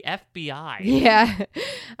 We're the FBI. Yeah.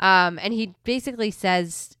 And he basically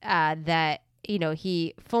says that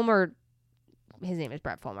Fulmer, his name is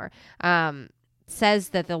Brett Fulmer, says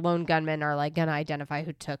that the lone gunmen are like gonna identify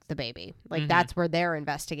who took the baby. Like that's where their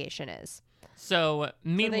investigation is. So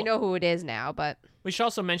they know who it is now, but we should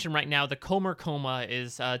also mention right now the Comer coma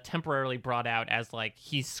is temporarily brought out as like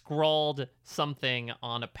he scrawled something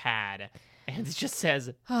on a pad, and it just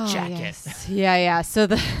says jacket. Yes. Yeah. So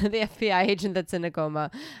the FBI agent that's in a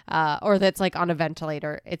coma, or that's like on a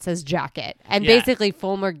ventilator, it says jacket, and basically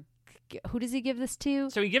Fulmer. Who does he give this to?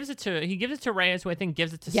 So he gives it to Reyes, who I think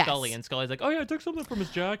gives it to Scully, and Scully's like, "Oh yeah, I took something from his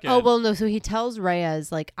jacket." Oh well, no. So he tells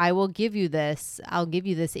Reyes like, "I will give you this. I'll give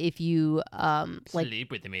you this if you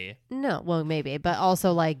sleep with me." No, well maybe, but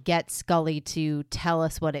also like get Scully to tell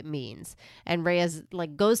us what it means. And Reyes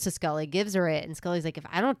like goes to Scully, gives her it, and Scully's like, "If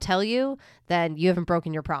I don't tell you, then you haven't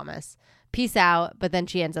broken your promise. Peace out." But then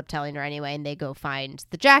she ends up telling her anyway, and they go find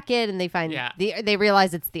the jacket, and they find they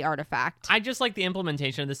realize it's the artifact. I just like the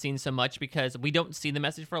implementation of the scene so much because we don't see the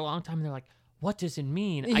message for a long time. And they're like, "What does it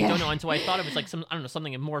mean?" I don't know until I thought it was like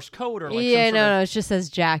something in Morse code or like no, it just says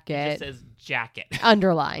jacket. It just says jacket.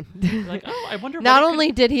 Underline. Like, oh, I wonder. Not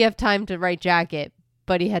only did he have time to write jacket,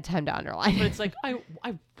 but he had time to underline. But it's like,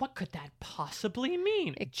 what could that possibly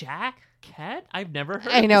mean? Jacket? I've never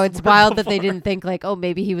heard. I know, this it's word wild before. that they didn't think like, oh,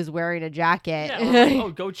 maybe he was wearing a jacket. Yeah, or like,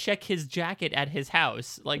 oh, go check his jacket at his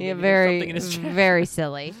house. Like, maybe there's something in his jacket. Very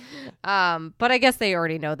silly. But I guess they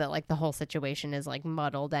already know that like the whole situation is like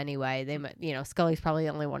muddled anyway. They, Scully's probably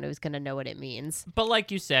the only one who's going to know what it means. But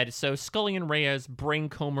like you said, so Scully and Reyes bring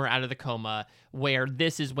Comer out of the coma, where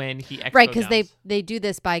this is when he right, because they do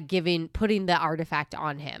this by putting the artifact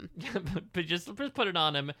on him. But just put it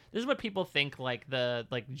on him. This is what people think like the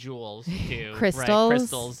jewels do. Crystals. Right?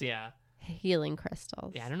 Crystals, yeah. Healing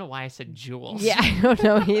crystals. Yeah, I don't know why I said jewels. Yeah, I don't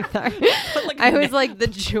know either. I was like, the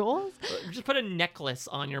jewels? Just put a necklace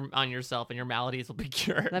on yourself and your maladies will be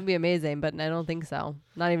cured. That'd be amazing, but I don't think so.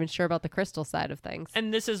 Not even sure about the crystal side of things.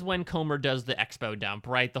 And this is when Comer does the expo dump,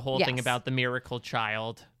 right? The whole thing about the miracle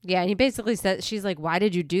child. Yeah, and he basically says, she's like, "Why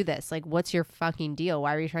did you do this? Like, what's your fucking deal?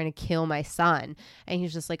 Why are you trying to kill my son?" And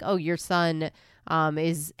he's just like, "Oh, your son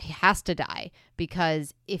he has to die,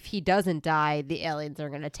 because if he doesn't die, the aliens are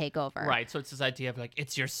going to take over." Right, so it's this idea of like,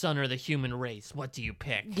 it's your son or the human race. What do you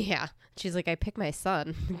pick? Yeah. She's like, "I pick my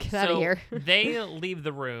son. Get out of here." They leave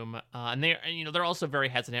the room, and they're also very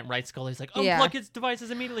hesitant, right? Scully's like, "Unplug his devices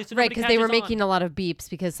immediately." So right, because they were catches on. making a lot of beeps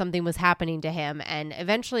because something was happening to him, and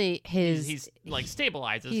eventually he's like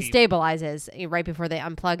stabilizes. He stabilizes right before they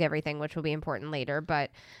unplug everything, which will be important later.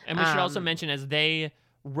 But and we should also mention, as they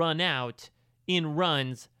run out, in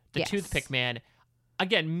runs the toothpick man.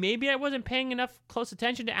 Again, maybe I wasn't paying enough close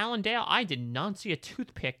attention to Alan Dale. I did not see a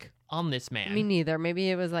toothpick on this man. Me neither. Maybe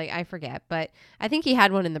it was like, I forget, but I think he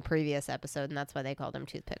had one in the previous episode, and that's why they called him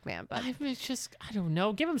Toothpick Man. But it's just, I don't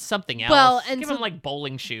know. Give him something else. Well, and give him like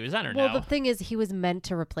bowling shoes. I don't know. Well, the thing is, he was meant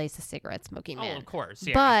to replace the cigarette smoking man. Oh, of course.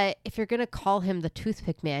 Yeah. But if you're gonna call him the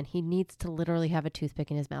Toothpick Man, he needs to literally have a toothpick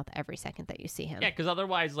in his mouth every second that you see him. Yeah, because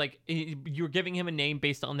otherwise, like, you're giving him a name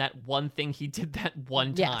based on that one thing he did that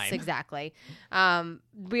one time. Yes, exactly.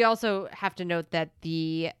 We also have to note that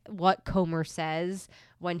what Comer says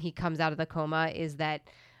when he comes out of the coma is that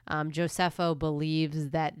Josepho believes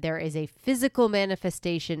that there is a physical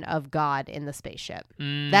manifestation of God in the spaceship.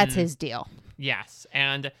 That's his deal. Yes,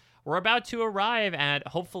 and we're about to arrive at,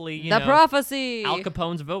 hopefully, the prophecy. Al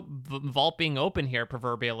Capone's vault being open here,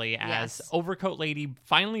 proverbially, as Overcoat Lady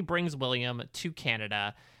finally brings William to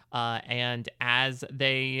Canada. And as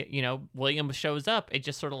William shows up, it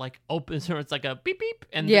just sort of like opens, or it's like a beep beep,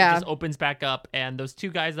 and then it just opens back up, and those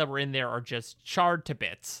two guys that were in there are just charred to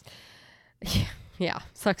bits. Yeah,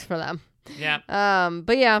 sucks for them. Yeah.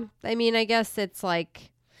 But yeah, I mean, I guess it's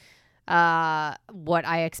like what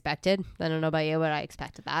I expected. I don't know about you, but I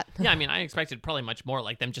expected that. Yeah, I mean, I expected probably much more,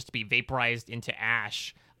 like them just to be vaporized into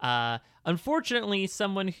ash. Unfortunately,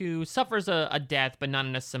 someone who suffers a death, but not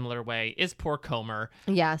in a similar way, is poor Comer.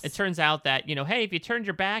 Yes. It turns out that, hey, if you turned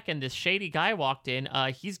your back and this shady guy walked in,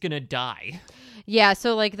 he's gonna die. Yeah,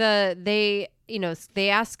 so like they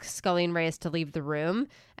ask Scully and Reyes to leave the room,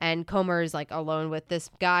 and Comer is like alone with this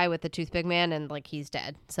guy with the toothpick man, and like he's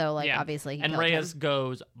dead. So like obviously he and killed Reyes him.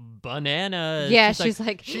 Goes bananas. Yeah, she's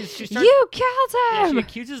like she starts, you killed him. Yeah, she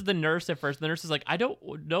accuses the nurse at first. The nurse is like, "I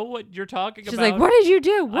don't know what you're talking about." She's like, "What did you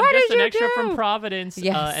do? What did you do?" I'm just an extra from Providence.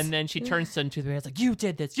 Yes. And then she turns to the man, like, "You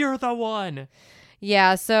did this. You're the one."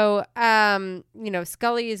 Yeah, so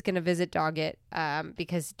Scully is going to visit Doggett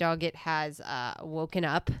because Doggett has woken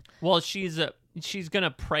up. Well, she's going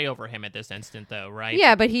to pray over him at this instant, though, right?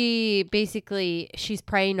 Yeah, but she's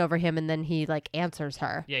praying over him, and then he answers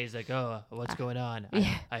her. Yeah, he's like, "Oh, what's going on?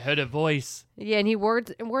 Yeah. I heard a voice." Yeah, and he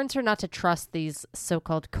warns her not to trust these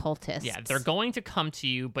so-called cultists. Yeah, they're going to come to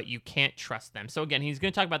you, but you can't trust them. So again, he's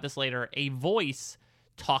going to talk about this later. A voice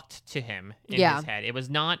talked to him in his head. It was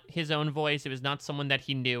not his own voice. It was not someone that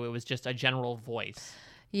he knew. It was just a general voice.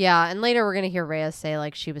 Yeah, and later we're going to hear Rhea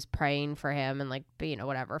say, she was praying for him and,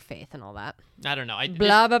 whatever, faith and all that. I don't know.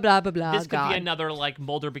 Blah, blah, blah, blah, blah. This could be another,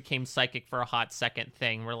 Mulder became psychic for a hot second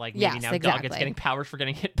thing where, maybe now Doggett's getting powers for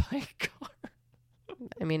getting hit by a car.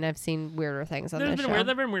 I mean, I've seen weirder things on this show. There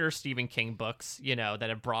have been weirder Stephen King books, that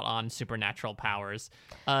have brought on supernatural powers.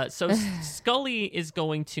 So Scully is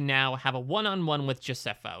going to now have a one-on-one with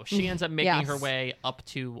Josepho. She ends up making her way up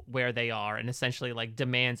to where they are and essentially,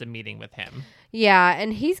 demands a meeting with him. Yeah,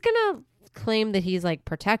 and he's going to claim that he's,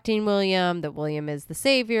 protecting William, that William is the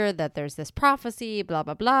savior, that there's this prophecy, blah,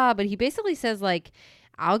 blah, blah. But he basically says,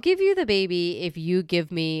 I'll give you the baby if you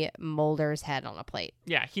give me Mulder's head on a plate.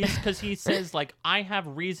 Yeah, because he says, I have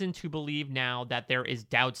reason to believe now that there is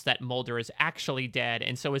doubts that Mulder is actually dead.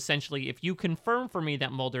 And so essentially, if you confirm for me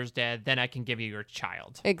that Mulder's dead, then I can give you your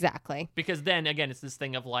child. Exactly. Because then, again, it's this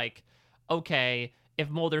thing of okay, if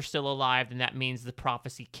Mulder's still alive, then that means the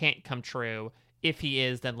prophecy can't come true. If he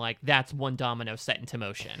is, then, that's one domino set into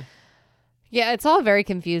motion. Yeah, it's all very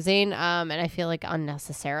confusing, and I feel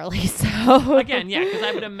unnecessarily so. Again, yeah, because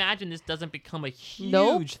I would imagine this doesn't become a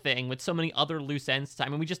huge thing with so many other loose ends. I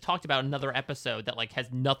mean, we just talked about another episode that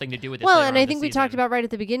has nothing to do with this. Well, and I think we talked about right at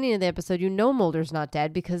the beginning of the episode, Mulder's not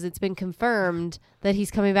dead because it's been confirmed that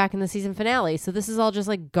he's coming back in the season finale. So this is all just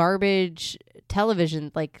garbage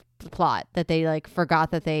television plot that they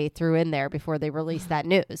forgot that they threw in there before they released that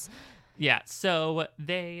news. Yeah, so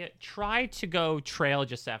they try to go trail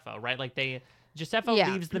Josepho, right? Josepho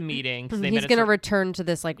leaves the meeting. He's going to return to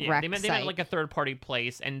this, wreck they met a third-party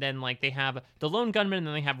place, and then, they have the lone gunman, and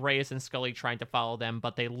then they have Reyes and Scully trying to follow them,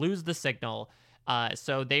 but they lose the signal.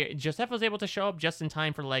 So Josepho's able to show up just in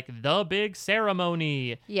time for, the big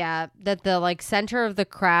ceremony. Yeah, that the, center of the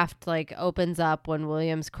craft, opens up when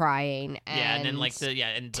William's crying, and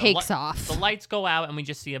and takes off. The lights go out, and we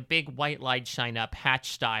just see a big white light shine up,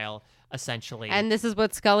 hatch style, essentially. And this is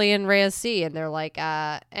what Scully and Reyes see, and they're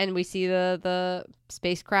and we see the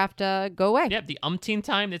spacecraft go away. Yeah, the umpteenth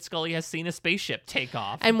time that Scully has seen a spaceship take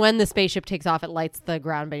off. And when the spaceship takes off, it lights the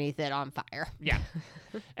ground beneath it on fire. Yeah.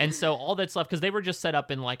 And so all that's left, because they were just set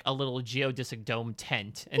up in a little geodesic dome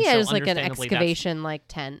tent. And yeah, so it was an excavation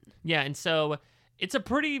tent. Yeah, and so it's a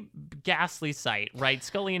pretty ghastly sight, right?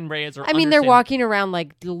 Scully and Reyes are. I mean, they're walking around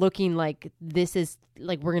looking this is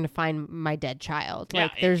we're gonna find my dead child. Yeah,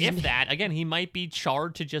 if that, again, he might be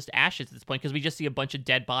charred to just ashes at this point because we just see a bunch of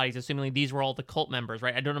dead bodies. Assuming these were all the cult members,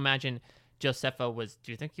 right? I don't imagine Josepho was.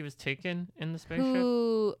 Do you think he was taken in the spaceship?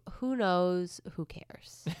 Who knows? Who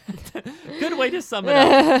cares? Good way to sum it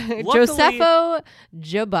up. Josepho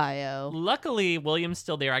Jobayo. Luckily, William's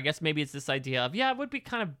still there. I guess maybe it's this idea of it would be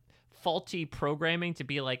kind of faulty programming to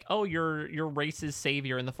be your race's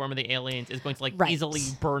savior in the form of the aliens is going to easily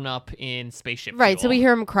burn up in spaceship fuel. So we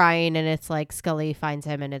hear him crying, and it's Scully finds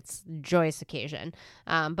him, and it's a joyous occasion.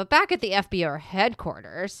 But back at the FBI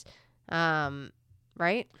headquarters,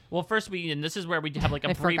 right? Well, first and this is where we have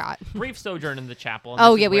a brief sojourn in the chapel.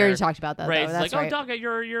 Oh yeah, we already talked about that. Right, it's right. Oh, Doggett,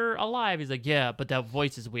 you're alive. He's yeah, but that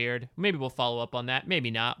voice is weird. Maybe we'll follow up on that. Maybe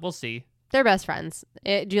not. We'll see. They're best friends.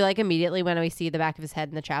 Do you immediately when we see the back of his head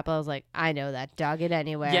in the chapel, I was I know that Doggett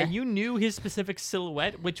anywhere. Yeah, you knew his specific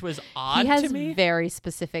silhouette, which was odd to me. He has very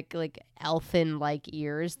specific, elfin-like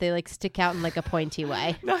ears. They, stick out in, a pointy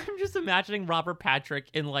way. No, I'm just imagining Robert Patrick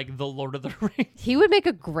in, The Lord of the Rings. He would make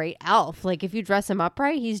a great elf. If you dress him up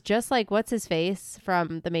right, he's just what's his face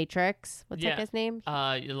from The Matrix? What's that guy's name?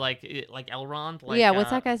 Like Elrond?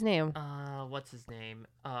 What's that guy's name? What's his name?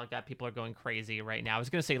 Oh, God, people are going crazy right now. I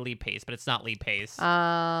was going to say Lee Pace, but it's not Lee Pace.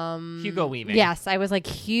 Hugo Weaving. Yes, I was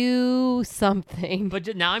Hugh something.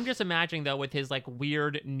 But now I'm just imagining, though, with his,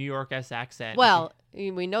 weird New York-esque accent. Well,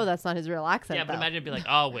 we know that's not his real accent, yeah, but imagine it'd be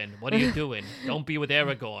Arwen, what are you doing? Don't be with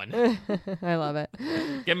Aragorn. I love it.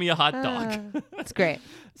 Give me a hot dog. It's great.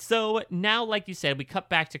 So now, like you said, we cut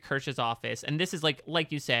back to Kirsch's office, and this is,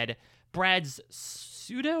 like you said, Brad's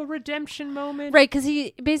pseudo-redemption moment. Right, because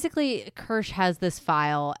Kirsch has this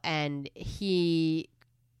file, and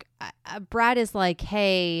Brad is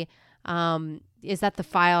hey, is that the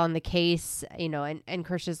file on the case? And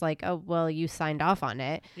Kirsch is like, oh, well, you signed off on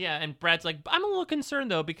it. Yeah, and Brad's like, I'm a little concerned,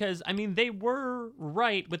 though, because, I mean, they were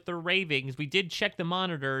right with the ravings. We did check the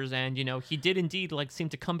monitors, and, he did indeed, seem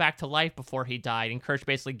to come back to life before he died. And Kirsch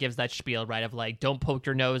basically gives that spiel, right, of, don't poke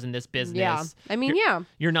your nose in this business. Yeah, I mean,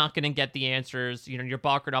 You're not going to get the answers. You're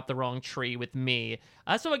barking up the wrong tree with me.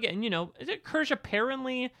 So, again, Kirsch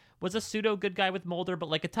apparently was a pseudo-good guy with Mulder,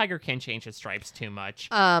 but, a tiger can't change his stripes too much.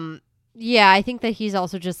 Yeah, I think that he's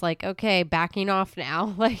also just okay, backing off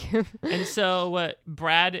now. And so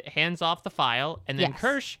Brad hands off the file, and then Yes.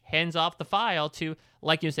 Kirsch hands off the file to,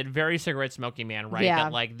 like you said, very cigarette smoking man, right? Yeah.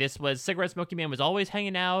 That this was cigarette smoking man was always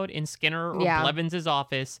hanging out in Skinner or Yeah. Blevins'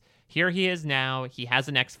 office. Here he is now. He has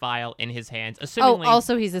an X file in his hands. Assumingly,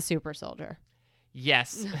 also he's a super soldier.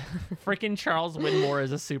 yes, freaking Charles Winmore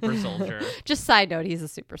is a super soldier, Just side note, he's a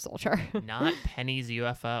super soldier. not Penny's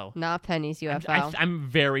UFO. Not Penny's UFO. I'm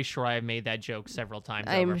very sure I've made that joke several times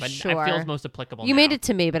I'm over, but sure. it feels most applicable You now. made it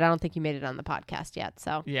to me, but I don't think you made it on the podcast yet.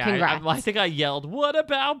 So Yeah, congrats. I think I yelled, "What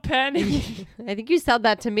about Penny?" I think you said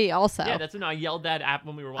that to me also. Yeah, that's when I yelled that at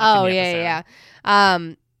when we were watching the episode.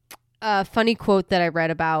 yeah. A funny quote that I read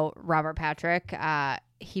about Robert Patrick.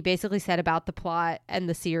 He basically said about the plot and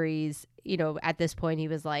the series. At this point, he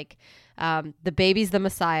was like, "The baby's the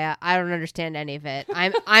Messiah. I don't understand any of it.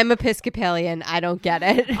 I'm Episcopalian. I don't get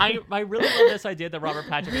it." I really love this idea that Robert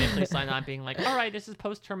Patrick initially signed on, being like, "All right, this is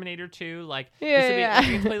post Terminator 2. This would be, I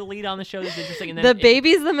can play the lead on the show. This is interesting." And then The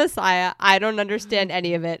baby's the Messiah. I don't understand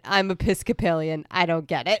any of it. I'm Episcopalian. I don't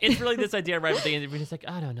get it. It's really this idea right at the end. It's like,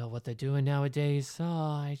 I don't know what they're doing nowadays.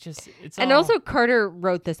 And also Carter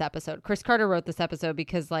wrote this episode. Chris Carter wrote this episode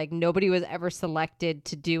because nobody was ever selected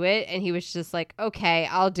to do it, and he was just like, okay,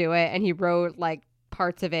 I'll do it. And he wrote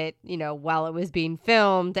parts of it, while it was being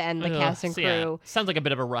filmed, and the cast and crew. Yeah. Sounds like a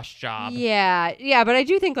bit of a rush job. Yeah, but I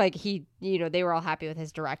do think he, they were all happy with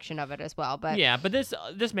his direction of it as well. But yeah, but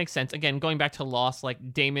this makes sense. Again, going back to Lost,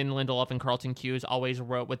 Damon Lindelof and Carlton Cuse always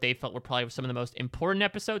wrote what they felt were probably some of the most important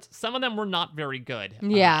episodes. Some of them were not very good.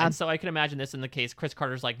 Yeah. And so I can imagine this in the case. Chris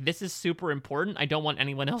Carter's like, this is super important. I don't want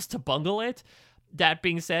anyone else to bungle it. That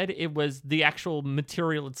being said, it was the actual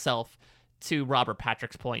material itself, to Robert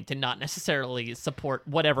Patrick's point, to not necessarily support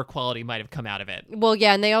whatever quality might have come out of it. Well,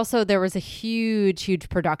 yeah, and there was a huge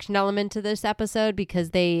production element to this episode because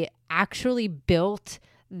they actually built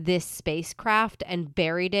this spacecraft and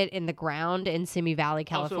buried it in the ground in Simi Valley,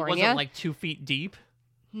 California. Also, it wasn't 2 feet deep?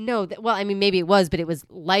 No, well, I mean, maybe it was, but it was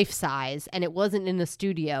life size, and it wasn't in the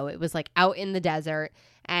studio. It was out in the desert.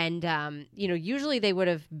 And, usually they would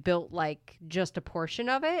have built just a portion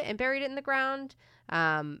of it and buried it in the ground.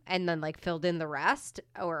 And then filled in the rest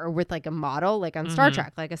or with a model, on Star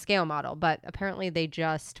Trek, a scale model. But apparently they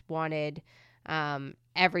just wanted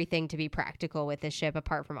everything to be practical with this ship,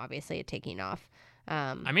 apart from obviously it taking off.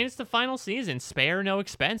 I mean, it's the final season. Spare no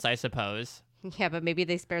expense, I suppose. Yeah, but maybe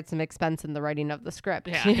they spared some expense in the writing of the script.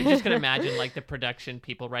 Yeah, I can just imagine the production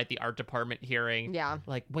people, right? The art department hearing. Yeah.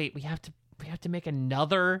 Wait, we have to make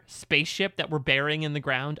another spaceship that we're burying in the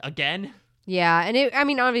ground again? Yeah,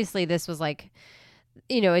 and obviously this was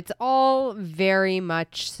it's all very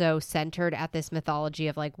much so centered at this mythology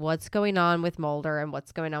of what's going on with Mulder and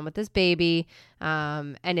what's going on with this baby.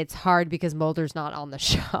 And it's hard because Mulder's not on the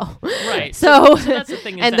show. Right. So that's the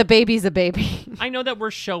thing. And the baby's a baby. I know that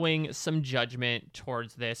we're showing some judgment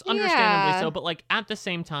towards this, understandably so, but at the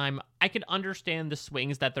same time, I could understand the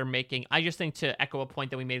swings that they're making. I just think, to echo a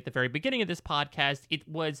point that we made at the very beginning of this podcast, it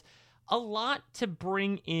was a lot to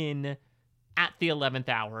bring in at the 11th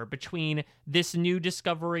hour, between this new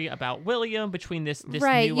discovery about William, between this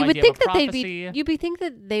right. new You would idea think of a that prophecy. you'd think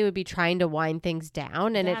that they would be trying to wind things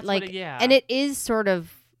down, and That's yeah. and it is sort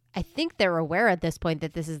of, I think they're aware at this point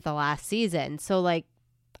that this is the last season. So I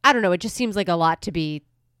don't know, it just seems like a lot to be,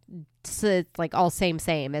 so it's all same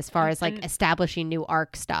as far as establishing new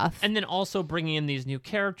arc stuff. And then also bringing in these new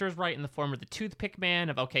characters, right, in the form of the Toothpick Man,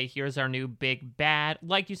 of, okay, here's our new big bad.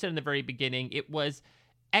 Like you said in the very beginning, it was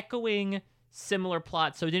echoing similar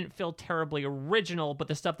plot, so it didn't feel terribly original, but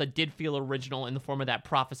the stuff that did feel original in the form of that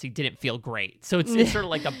prophecy didn't feel great. So it's sort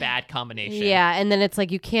of a bad combination. Yeah, and then it's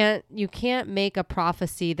you can't make a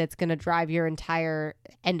prophecy that's going to drive your entire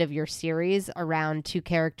end of your series around two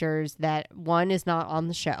characters that one is not on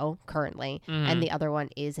the show currently, and the other one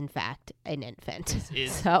is in fact an infant.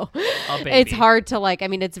 So it's hard to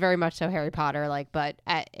it's very much so Harry Potter, but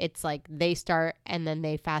it's they start and then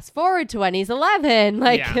they fast forward to when he's 11,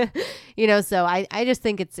 So I just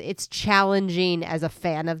think it's challenging as a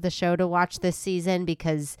fan of the show to watch this season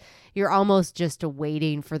because you're almost just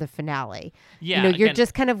waiting for the finale. Yeah, you're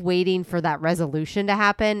just kind of waiting for that resolution to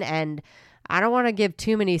happen. And I don't want to give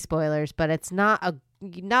too many spoilers, but it's I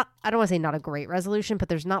don't want to say not a great resolution, but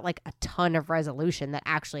there's not like a ton of resolution that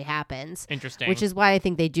actually happens. Interesting. Which is why I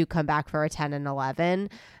think they do come back for a 10 and 11,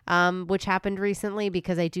 which happened recently,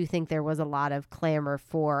 because I do think there was a lot of clamor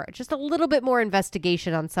for just a little bit more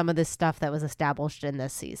investigation on some of this stuff that was established in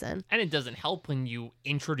this season. And it doesn't help when you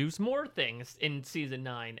introduce more things in season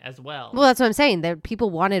 9 as well. Well, that's what I'm saying. That people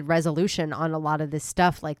wanted resolution on a lot of this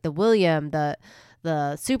stuff, like the William, the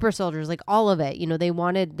super soldiers, like all of it.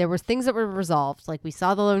 There was things that were resolved. Like we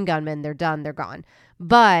saw the lone gunmen, they're done, they're gone.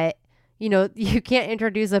 But, you can't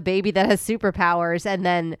introduce a baby that has superpowers and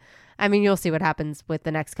then, you'll see what happens with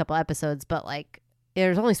the next couple episodes, but like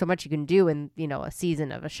there's only so much you can do in, a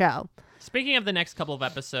season of a show. Speaking of the next couple of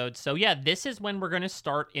episodes, so yeah, this is when we're going to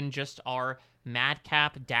start in just our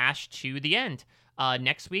madcap dash to the end.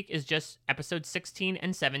 Next week is just episodes 16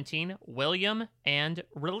 and 17, William and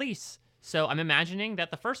Release. So I'm imagining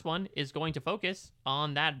that the first one is going to focus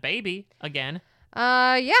on that baby again.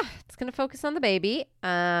 Yeah, it's going to focus on the baby.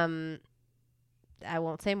 I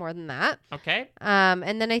won't say more than that. Okay.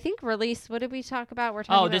 And then I think Release, what did we talk about? We're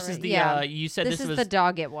talking about this is the, you said this was... This is the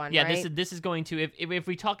Doggett one, yeah, right? this is going to, if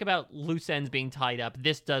we talk about loose ends being tied up,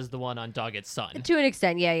 this does the one on Doggett's son. To an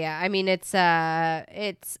extent, yeah.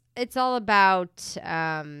 It's all about,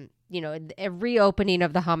 a reopening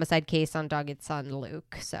of the homicide case on Doggett's son,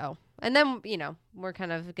 Luke, so... And then, we're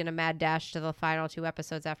kind of going to mad dash to the final 2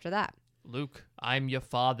 episodes after that. Luke, I'm your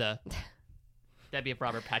father. That'd be if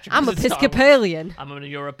Robert Patrick I'm was Episcopalian.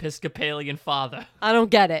 your Episcopalian father. I don't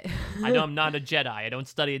get it. I know I'm not a Jedi. I don't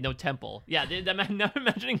study at no temple. Yeah, I'm not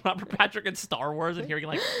imagining Robert Patrick in Star Wars and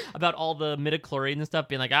hearing about all the midichlorians and stuff,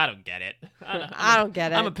 being like, I don't get it. I don't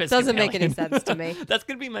get it. I'm Episcopalian. Doesn't make any sense to me. That's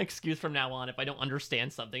gonna be my excuse from now on if I don't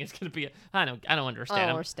understand something. It's gonna be I don't understand. I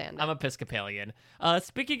don't understand. I'm Episcopalian.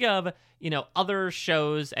 Speaking of other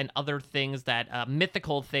shows and other things that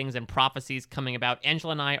mythical things and prophecies coming about,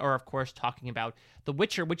 Angela and I are of course talking about The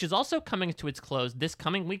Witcher, which is also coming to its close. This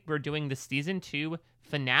coming week, we're doing the season 2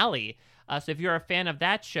 finale. So if you're a fan of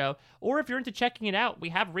that show, or if you're into checking it out, we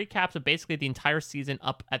have recaps of basically the entire season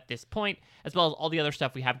up at this point, as well as all the other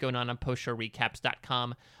stuff we have going on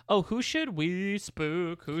postshowrecaps.com. Oh, who should we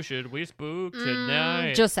spook? Who should we spook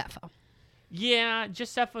tonight? Josepho. Yeah,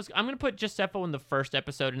 I'm going to put Josepho in the first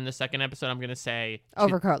episode, and in the second episode, I'm going to say...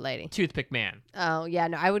 Overcoat Lady. Toothpick Man. Oh, yeah,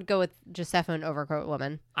 no, I would go with Josepho and Overcoat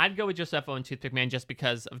Woman. I'd go with Josepho and Toothpick Man just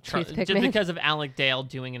because of because of Alec Dale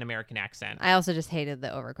doing an American accent. I also just hated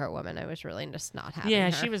the Overcoat Woman. I was really just not having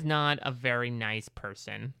her. She was not a very nice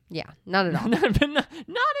person. Yeah, not at all. not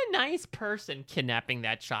a nice person kidnapping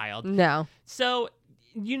that child. No. So...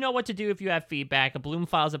 You know what to do if you have feedback.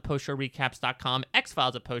 Bloomfiles at postshowrecaps.com,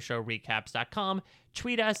 Xfiles at postshowrecaps.com.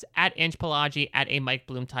 Tweet us at Ange Pelagi, at a Mike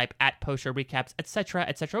Bloom type, at postshowrecaps, etc.,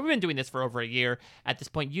 etc. We've been doing this for over a year. At this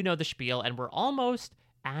point, you know the spiel, and we're almost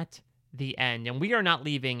at the end. And we are not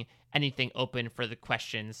leaving anything open for the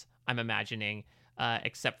questions, I'm imagining,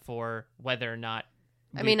 except for whether or not...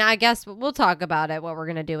 I guess we'll talk about it, what we're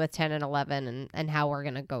going to do with 10 and 11 and how we're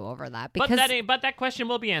going to go over that. Because... But that question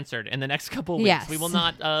will be answered in the next couple of weeks. Yes. We will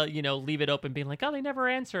not, leave it open being like, oh, they never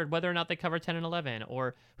answered whether or not they cover 10 and 11.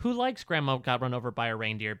 Or who likes Grandma got run over by a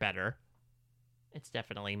reindeer better? It's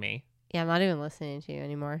definitely me. Yeah, I'm not even listening to you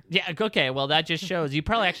anymore. Yeah, okay. Well, that just shows. You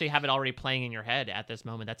probably actually have it already playing in your head at this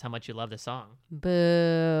moment. That's how much you love the song.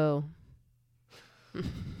 Boo.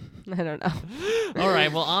 I don't know. All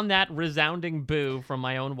right. Well, on that resounding boo from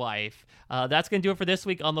my own wife, that's going to do it for this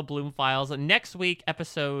week on the Bloom Files. Next week,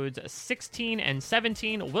 episodes 16 and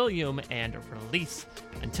 17, William and Release.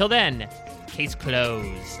 Until then, case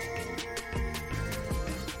closed.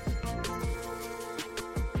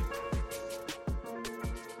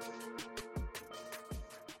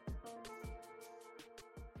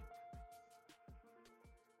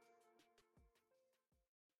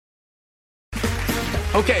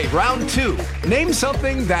 Okay, round 2. Name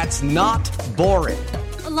something that's not boring.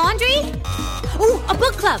 A laundry? Ooh, a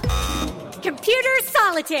book club. Computer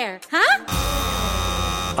solitaire, huh?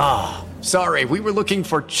 Ah, sorry, we were looking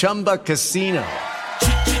for Chumba Casino.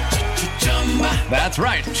 That's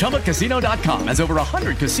right, ChumbaCasino.com has over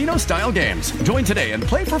 100 casino-style games. Join today and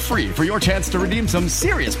play for free for your chance to redeem some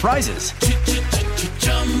serious prizes.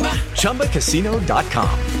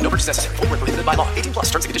 ChumbaCasino.com. No purchase necessary. Void where prohibited by law. 18+.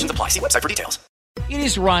 Terms and conditions apply. See website for details. It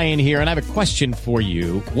is Ryan here, and I have a question for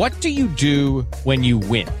you. What do you do when you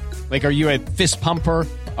win? Like, are you a fist pumper?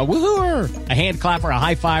 A woohooer, a hand clapper, a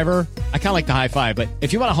high fiver. I kind of like the high five, but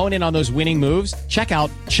if you want to hone in on those winning moves, check out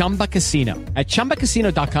Chumba Casino. At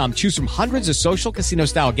ChumbaCasino.com, choose from hundreds of social casino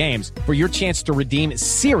style games for your chance to redeem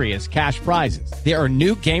serious cash prizes. There are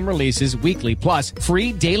new game releases weekly, plus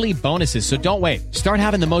free daily bonuses. So don't wait. Start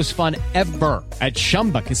having the most fun ever at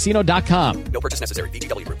ChumbaCasino.com. No purchase necessary.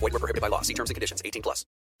 VGW Group. Void where prohibited by law. See terms and conditions. 18 plus.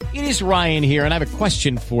 It is Ryan here, and I have a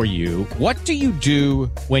question for you. What do you do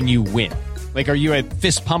when you win? Like, are you a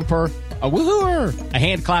fist pumper, a woohooer, a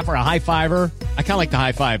hand clapper, a high fiver? I kind of like the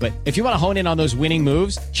high five, but if you want to hone in on those winning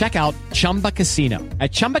moves, check out Chumba Casino.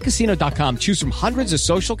 At ChumbaCasino.com, choose from hundreds of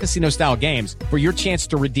social casino style games for your chance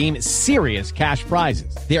to redeem serious cash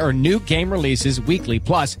prizes. There are new game releases weekly,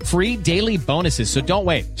 plus free daily bonuses. So don't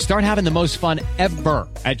wait. Start having the most fun ever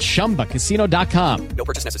at ChumbaCasino.com. No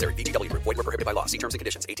purchase necessary. VGW Group. Void where prohibited by law. See terms and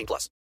conditions. 18 plus.